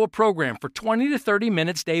follow a program for 20 to 30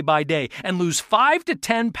 minutes day by day and lose 5 to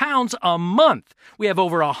 10 pounds a month. We have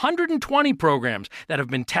over 120 programs that have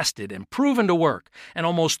been tested and proven to work, and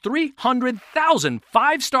almost 300,000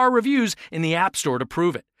 5-star reviews in the App Store to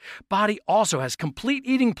prove it. Body also has complete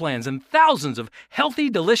eating plans and thousands of healthy,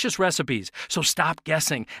 delicious recipes. So stop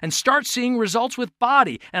guessing and start seeing results with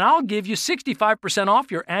Body, and I'll give you 65%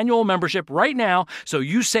 off your annual membership right now so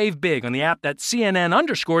you save big on the app that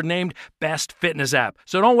CNN_ named Best Fitness App.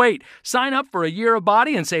 So don't wait. Sign up for a year of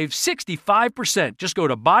Body and save 65%. Just go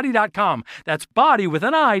to body.com. That's body with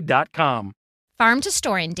an I.com. Farm to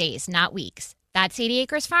store in days, not weeks. That's 80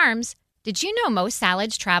 Acres Farms. Did you know most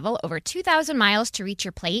salads travel over 2,000 miles to reach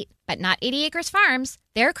your plate? But not 80 Acres Farms.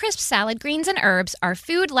 Their crisp salad greens and herbs are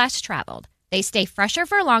food less traveled. They stay fresher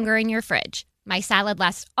for longer in your fridge. My salad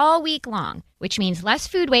lasts all week long, which means less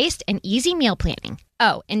food waste and easy meal planning.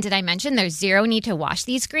 Oh, and did I mention there's zero need to wash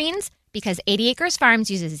these greens? Because 80 Acres Farms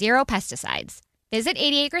uses zero pesticides. Visit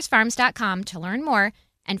 80acresfarms.com to learn more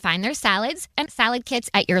and find their salads and salad kits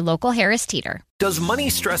at your local Harris Teeter. Does money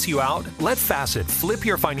stress you out? Let Facet flip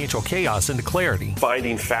your financial chaos into clarity.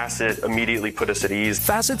 Finding Facet immediately put us at ease.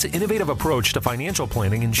 Facet's innovative approach to financial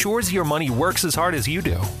planning ensures your money works as hard as you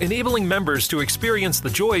do, enabling members to experience the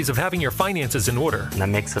joys of having your finances in order. And that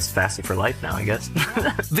makes us Facet for life now, I guess.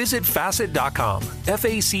 Visit Facet.com,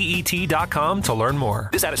 FACET.com to learn more.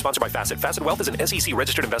 This ad is sponsored by Facet. Facet Wealth is an SEC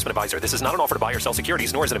registered investment advisor. This is not an offer to buy or sell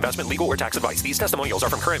securities, nor is it investment, legal, or tax advice. These testimonials are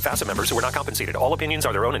from current Facet members who are not compensated. All opinions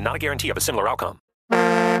are their own and not a guarantee of a similar outcome.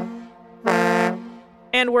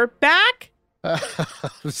 And we're back.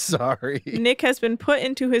 I'm sorry. Nick has been put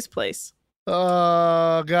into his place.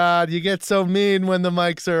 Oh, God. You get so mean when the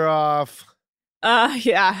mics are off.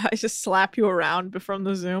 Yeah, I just slap you around from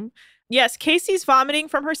the Zoom. Yes, Casey's vomiting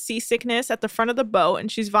from her seasickness at the front of the boat,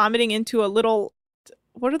 and she's vomiting into a little,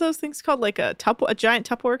 what are those things called? Like a giant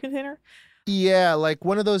Tupperware container? Yeah, like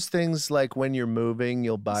one of those things like when you're moving,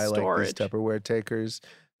 you'll buy like these Tupperware takers.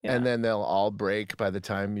 Yeah. And then they'll all break by the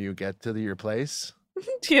time you get to your place.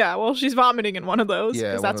 Yeah, well, she's vomiting in one of those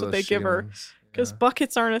because that's what they give her. Because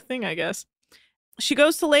buckets aren't a thing, I guess. She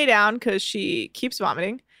goes to lay down because she keeps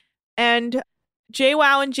vomiting. And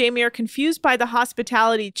JWoww and Jamie are confused by the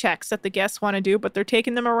hospitality checks that the guests want to do, but they're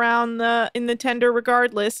taking them around in the tender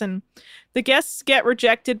regardless. And the guests get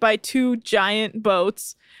rejected by 2 giant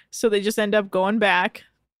boats, so they just end up going back.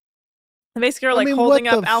 And basically are like holding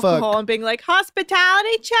up alcohol and being like,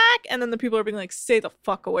 hospitality check. And then the people are being like, stay the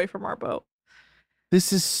fuck away from our boat.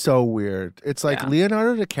 This is so weird. It's like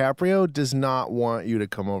Leonardo DiCaprio does not want you to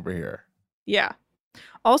come over here. Yeah.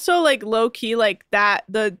 Also, like, low-key, like, that,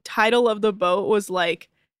 the title of the boat was, like,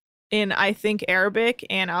 in, I think, Arabic,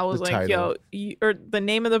 and I was like, yo, or the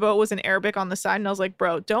name of the boat was in Arabic on the side, and I was like,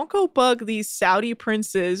 bro, don't go bug these Saudi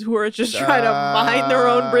princes who are just trying to mind their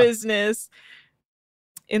own business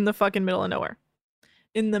in the fucking middle of nowhere.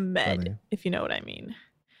 In the Med, if you know what I mean.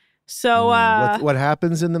 So, what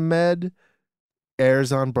happens in the Med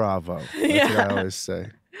airs on Bravo. That's what I always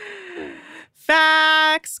say.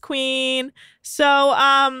 Facts, queen. So,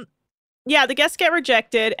 the guests get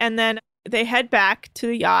rejected, and then they head back to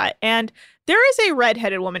the yacht, and there is a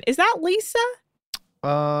redheaded woman. Is that Lisa?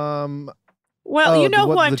 Well, you know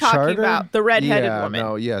who I'm talking about, the redheaded woman.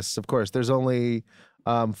 No, yes, of course. There's only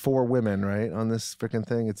 4 women, right, on this freaking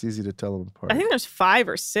thing. It's easy to tell them apart. I think there's 5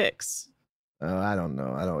 or 6. I don't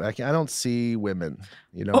know. I don't see women.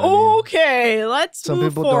 You know what I mean? Okay, let's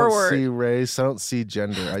move forward. Some people don't see race. I don't see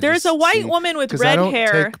gender. There's a white woman with red hair.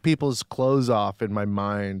 I don't take people's clothes off in my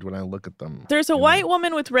mind when I look at them. There's a white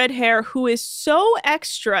woman with red hair who is so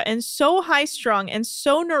extra and so high strung and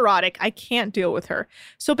so neurotic. I can't deal with her.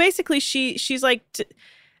 So basically, she's like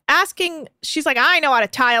she's like, I know how to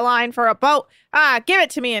tie a line for a boat. Give it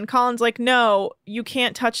to me. And Colin's like, no, you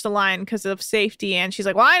can't touch the line because of safety. And she's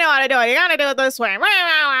like, well, I know how to do it. You got to do it this way.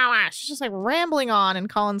 She's just like rambling on. And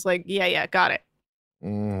Colin's like, yeah, got it.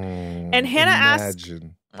 And Hannah asked,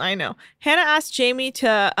 I know. Hannah asked Jamie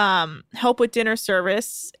to help with dinner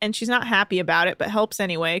service. And she's not happy about it, but helps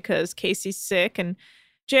anyway because Casey's sick. And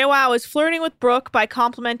JWoww is flirting with Brooke by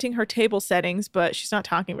complimenting her table settings, but she's not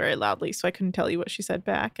talking very loudly, so I couldn't tell you what she said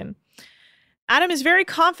back. And Adam is very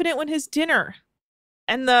confident with his dinner.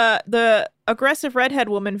 And the aggressive redhead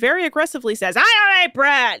woman very aggressively says, I don't eat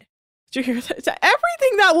bread. Did you hear that?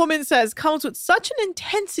 Everything that woman says comes with such an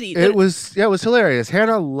intensity. It was hilarious.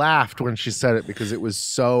 Hannah laughed when she said it because it was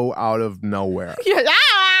so out of nowhere. Yeah,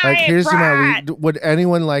 like, here's would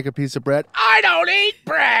anyone like a piece of bread? I don't eat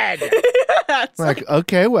bread. Like,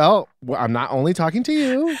 okay, well, I'm not only talking to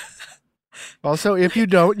you. Also, if you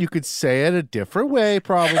don't, you could say it a different way,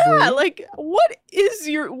 probably. Yeah, like, what is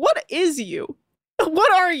you?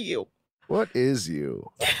 What are you? What is you?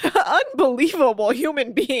 Unbelievable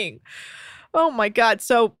human being. Oh my God.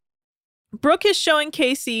 So Brooke is showing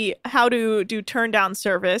Casey how to do turn down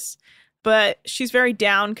service, but she's very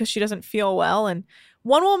down because she doesn't feel well. And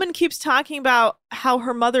one woman keeps talking about how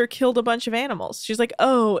her mother killed a bunch of animals. She's like,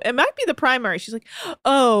 oh, it might be the primary. She's like,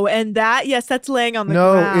 oh, and that? Yes, that's laying on the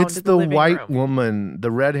ground. No, it's the white woman, the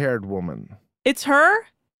red-haired woman. It's her?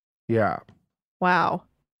 Yeah. Wow.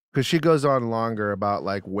 Because she goes on longer about,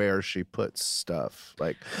 like, where she puts stuff.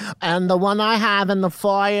 Like, and the one I have in the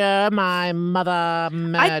foyer, my mother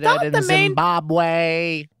murdered in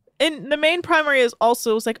Zimbabwe. And the main primary is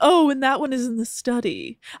also was like, oh, and that one is in the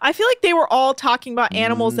study. I feel like they were all talking about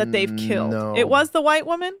animals that they've killed. No. It was the white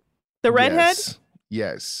woman? The redhead?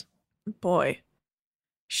 Yes. Boy,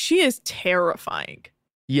 she is terrifying.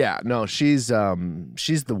 Yeah, no, she's the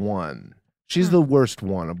one. She's the worst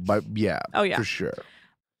one, but yeah, for sure.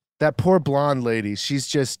 That poor blonde lady, she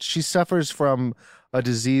suffers from a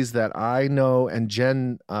disease that I know and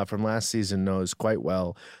Jen from last season knows quite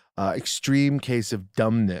well. Extreme case of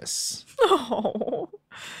dumbness. Oh.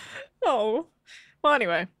 Well,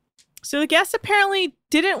 anyway. So the guests apparently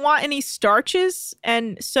didn't want any starches.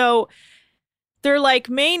 And so their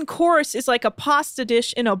like main course is like a pasta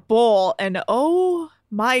dish in a bowl. And oh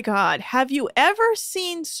my God, have you ever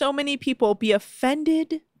seen so many people be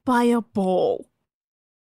offended by a bowl?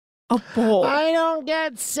 A bowl. I don't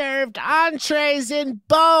get served entrees in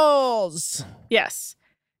bowls. Yes.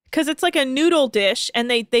 Because it's like a noodle dish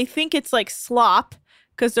and they think it's like slop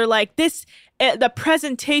because they're like, the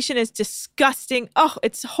presentation is disgusting. Oh,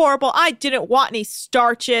 it's horrible. I didn't want any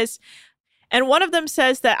starches. And one of them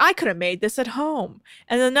says that I could have made this at home.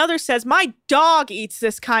 And another says, my dog eats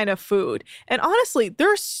this kind of food. And honestly,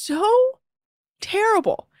 they're so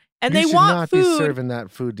terrible. And they want food. You should not be serving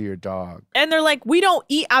that food to your dog. And they're like, we don't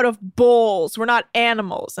eat out of bowls. We're not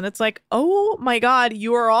animals. And it's like, oh my God,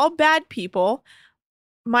 you are all bad people.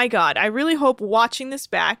 My God, I really hope watching this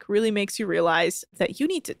back really makes you realize that you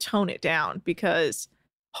need to tone it down because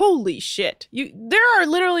holy shit. There are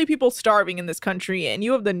literally people starving in this country and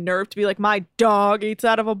you have the nerve to be like, my dog eats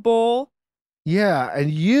out of a bowl. Yeah,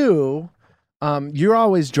 and you You're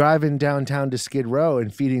always driving downtown to Skid Row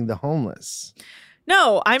and feeding the homeless.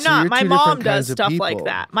 No, I'm not. My mom does stuff like people.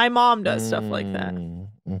 that. My mom does stuff like that.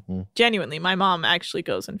 Mm-hmm. Genuinely, my mom actually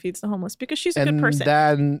goes and feeds the homeless because she's a good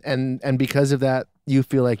person. And because of that, you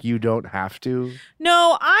feel like you don't have to?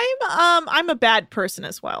 No, I'm a bad person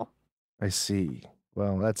as well. I see.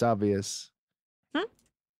 Well, that's obvious. Hmm?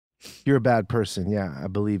 You're a bad person. Yeah, I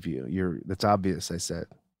believe you. That's obvious, I said.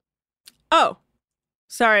 Oh.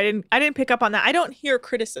 Sorry, I didn't pick up on that. I don't hear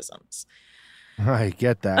criticisms. I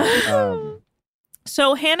get that.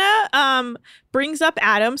 So Hannah brings up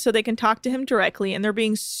Adam so they can talk to him directly, and they're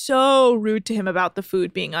being so rude to him about the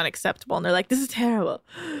food being unacceptable. And they're like, this is terrible.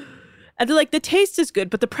 And they're like, the taste is good,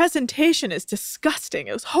 but the presentation is disgusting.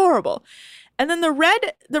 It was horrible. And then the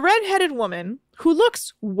redheaded woman who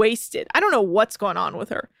looks wasted. I don't know what's going on with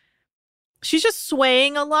her. She's just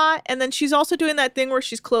swaying a lot. And then she's also doing that thing where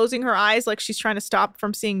she's closing her eyes like she's trying to stop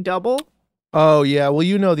from seeing double. Oh, yeah.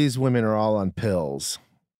 Well, these women are all on pills.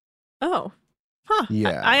 Oh. Huh.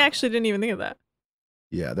 Yeah. I actually didn't even think of that.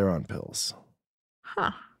 Yeah, they're on pills.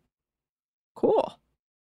 Huh. Cool.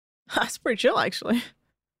 That's pretty chill, actually.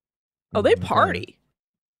 Oh, they party.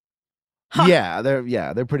 Huh. Yeah,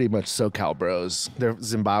 they're pretty much SoCal bros. They're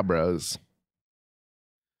Zimbabwe's.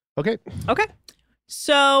 Okay.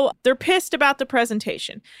 So they're pissed about the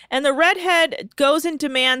presentation. And the redhead goes and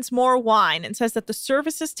demands more wine and says that the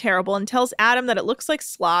service is terrible and tells Adam that it looks like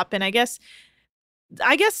slop. And I guess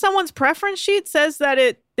someone's preference sheet says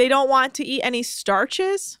that they don't want to eat any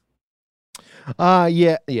starches.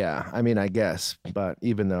 Yeah. I mean, I guess. But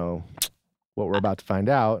even though what we're about to find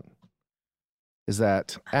out is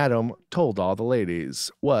that Adam told all the ladies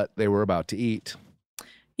what they were about to eat.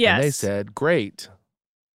 Yes. And they said, great.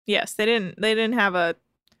 Yes, they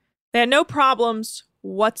had no problems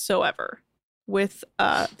whatsoever with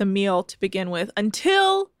the meal to begin with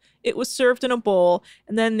until it was served in a bowl,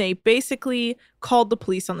 and then they basically called the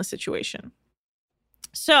police on the situation.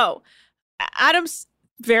 So Adam's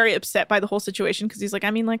very upset by the whole situation because he's like,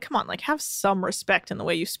 I mean, like, come on, like, have some respect in the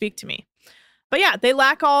way you speak to me. But yeah, they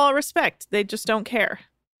lack all respect. They just don't care.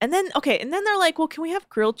 And then they're like, well, can we have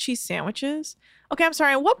grilled cheese sandwiches? Okay, I'm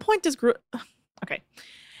sorry. At what point does okay.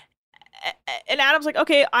 And Adam's like,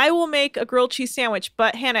 okay, I will make a grilled cheese sandwich,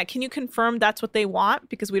 but Hannah, can you confirm that's what they want?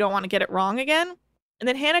 Because we don't want to get it wrong again. And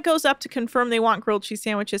then Hannah goes up to confirm they want grilled cheese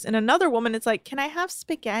sandwiches. And another woman is like, can I have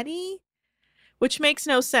spaghetti? Which makes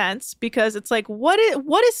no sense because it's like, what is starch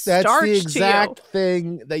to you? That's the exact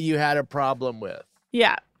thing that you had a problem with.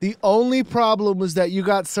 Yeah. The only problem was that you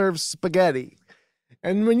got served spaghetti.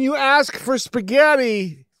 And when you ask for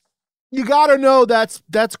spaghetti, you got to know that's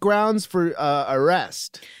grounds for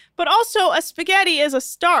arrest. But also a spaghetti is a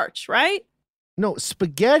starch, right? No,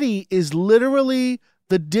 spaghetti is literally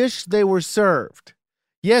the dish they were served.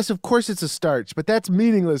 Yes, of course it's a starch, but that's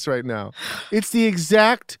meaningless right now. It's the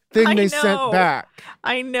exact thing they sent back.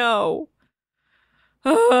 I know.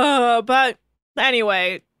 But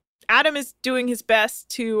anyway, Adam is doing his best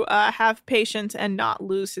to have patience and not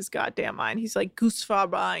lose his goddamn mind. He's like,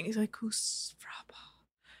 Goosefraba. He's like, Goosefraba.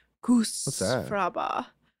 What's that?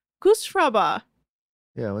 Goosefraba.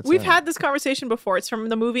 Yeah, what's We've that? had this conversation before. It's from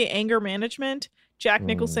the movie Anger Management. Jack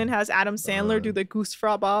Nicholson has Adam Sandler do the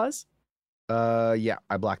Goosefrabas. Yeah,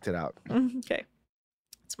 I blocked it out. Okay.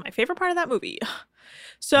 It's my favorite part of that movie.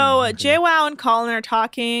 So JWoww and Colin are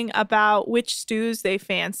talking about which stews they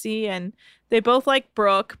fancy, and they both like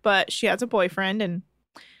Brooke, but she has a boyfriend, and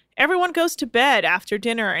everyone goes to bed after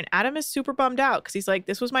dinner, and Adam is super bummed out because he's like,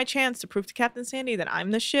 this was my chance to prove to Captain Sandy that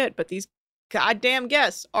I'm the shit, but these goddamn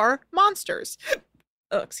guests are monsters.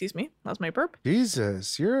 Oh, excuse me. That was my burp.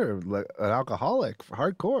 Jesus, you're an alcoholic,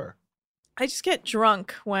 hardcore. I just get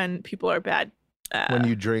drunk when people are bad. When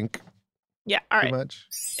you drink. Yeah. All right. Too much.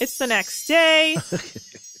 It's the next day.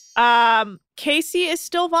 Casey is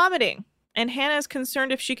still vomiting, and Hannah is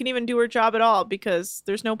concerned if she can even do her job at all because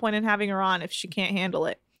there's no point in having her on if she can't handle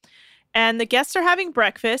it. And the guests are having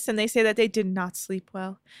breakfast, and they say that they did not sleep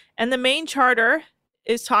well. And the main charter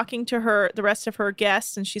is talking to the rest of her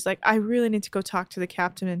guests, and she's like, I really need to go talk to the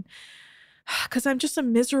captain, and because I'm just a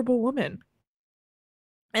miserable woman.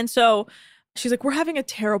 And so she's like, we're having a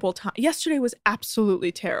terrible time. Yesterday was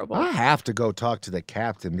absolutely terrible. I have to go talk to the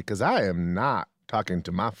captain because I am not talking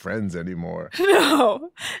to my friends anymore.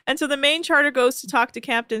 No. And so the main charter goes to talk to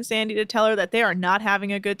Captain Sandy to tell her that they are not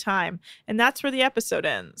having a good time. And that's where the episode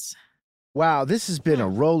ends. Wow, this has been a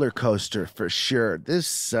roller coaster for sure.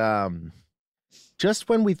 This, just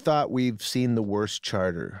when we thought we've seen the worst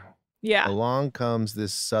charter, yeah, along comes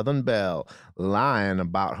this Southern belle lying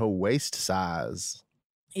about her waist size.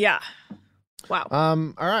 Yeah. Wow.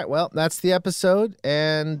 All right. Well, that's the episode.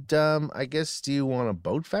 And I guess, do you want a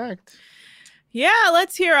boat fact? Yeah,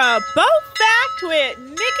 let's hear a boat fact with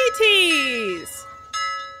Nikki Tease.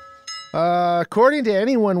 According to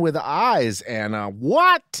anyone with eyes, Anna,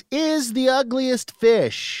 what is the ugliest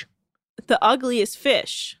fish? The ugliest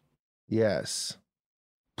fish. Yes.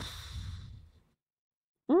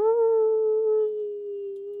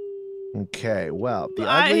 Okay, well, the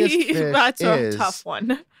ugliest fish that's is a tough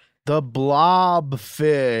one. the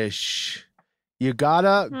blobfish. You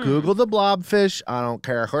gotta Google the blobfish. I don't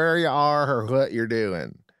care where you are or what you're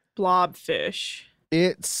doing. Blobfish.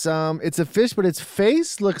 It's a fish, but its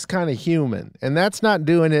face looks kind of human, and that's not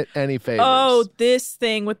doing it any favors. Oh, this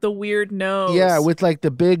thing with the weird nose. Yeah, with like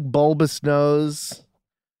the big bulbous nose.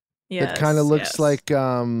 Yes, it kind of looks yes. like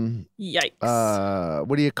Yikes.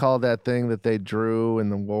 What do you call that thing that they drew in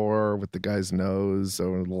the war with the guy's nose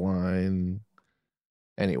over the line?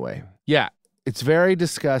 Anyway, yeah, it's very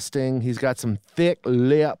disgusting. He's got some thick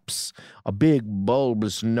lips, a big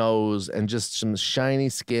bulbous nose, and just some shiny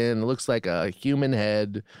skin. It looks like a human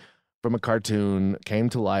head from a cartoon came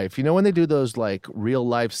to life. You know when they do those like real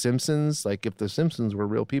life Simpsons, like if the Simpsons were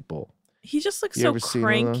real people. He just looks You so ever seen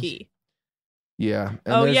one of those? cranky. Yeah.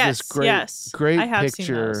 And Oh, there's yes, this great, yes. great I have seen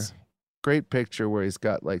picture. those. Great picture where he's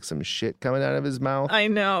got like some shit coming out of his mouth. I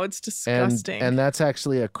know, it's disgusting. And that's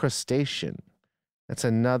actually a crustacean. That's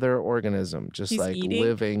another organism just He's like eating?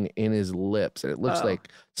 living in his lips. And it looks Oh. like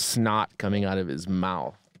snot coming out of his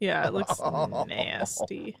mouth. Yeah, it looks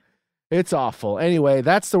nasty. It's awful. Anyway,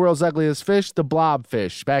 that's the world's ugliest fish, the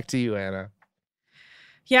blobfish. Back to you, Anna.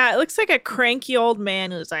 Yeah, it looks like a cranky old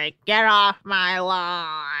man who's like, get off my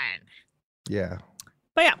lawn. Yeah.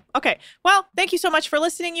 But yeah, okay. Well, thank you so much for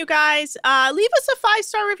listening, you guys. Leave us a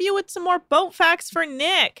 5-star review with some more boat facts for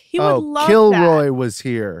Nick. He would love Kilroy that. was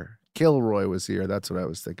here. Kilroy was here. That's what I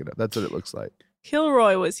was thinking of. That's what it looks like.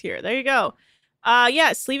 Kilroy was here. There you go.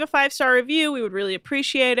 Yes, leave a 5-star review. We would really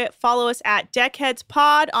appreciate it. Follow us at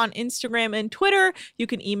DeckheadsPod on Instagram and Twitter. You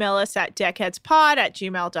can email us at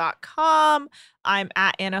deckheadspod@gmail.com. I'm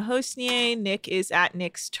at Anna Hosnier. Nick is at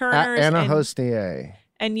Nick's Turners. At Anna Hosnier.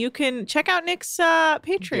 And you can check out Nick's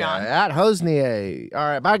Patreon. Yeah, at Hosnier. All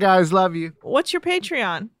right. Bye, guys. Love you. What's your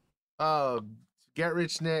Patreon? Oh, Get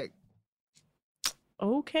Rich Nick.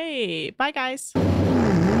 Okay. Bye, guys.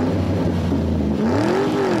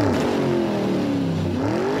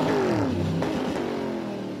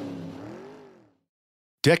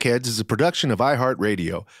 Deckheads is a production of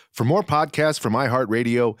iHeartRadio. For more podcasts from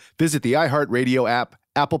iHeartRadio, visit the iHeartRadio app,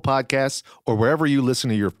 Apple Podcasts, or wherever you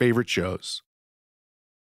listen to your favorite shows.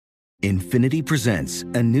 Infinity presents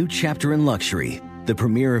a new chapter in luxury, the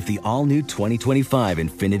premiere of the all-new 2025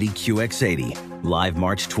 Infinity QX80, live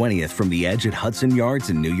March 20th from the Edge at Hudson Yards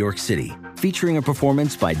in New York City, featuring a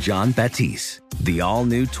performance by John Batiste. The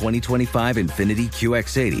all-new 2025 Infinity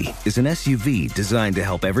QX80 is an SUV designed to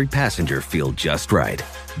help every passenger feel just right.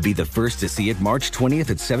 Be the first to see it March 20th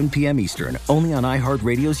at 7 p.m. Eastern, only on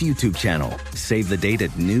iHeartRadio's YouTube channel. Save the date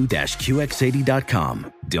at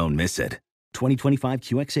new-QX80.com. Don't miss it. 2025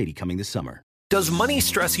 QX80 coming this summer. Does money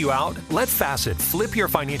stress you out? Let Facet flip your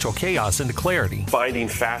financial chaos into clarity. Finding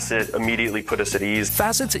Facet immediately put us at ease.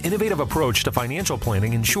 Facet's innovative approach to financial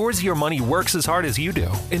planning ensures your money works as hard as you do,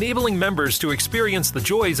 enabling members to experience the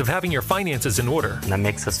joys of having your finances in order. And that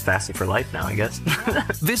makes us Facet for life now, I guess.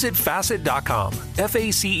 Visit Facet.com,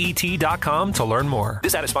 FACET.com to learn more.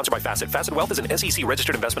 This ad is sponsored by Facet. Facet Wealth is an SEC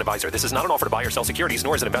registered investment advisor. This is not an offer to buy or sell securities,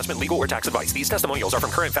 nor is it investment, legal, or tax advice. These testimonials are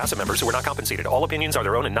from current Facet members who are not compensated. All opinions are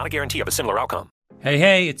their own and not a guarantee of a similar outcome.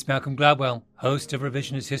 Hey, it's Malcolm Gladwell, host of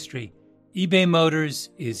Revisionist History. eBay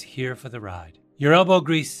Motors is here for the ride. Your elbow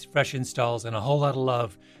grease, fresh installs, and a whole lot of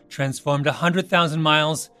love transformed 100,000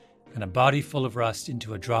 miles and a body full of rust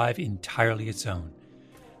into a drive entirely its own.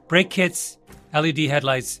 Brake kits, LED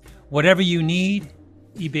headlights, whatever you need,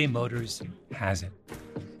 eBay Motors has it.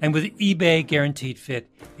 And with eBay Guaranteed Fit,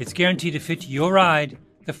 it's guaranteed to fit your ride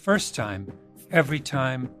the first time, every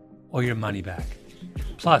time, or your money back.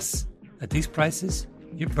 Plus, at these prices,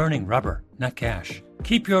 you're burning rubber, not cash.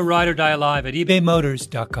 Keep your ride or die alive at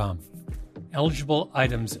ebaymotors.com. Eligible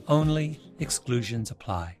items only. Exclusions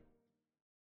apply.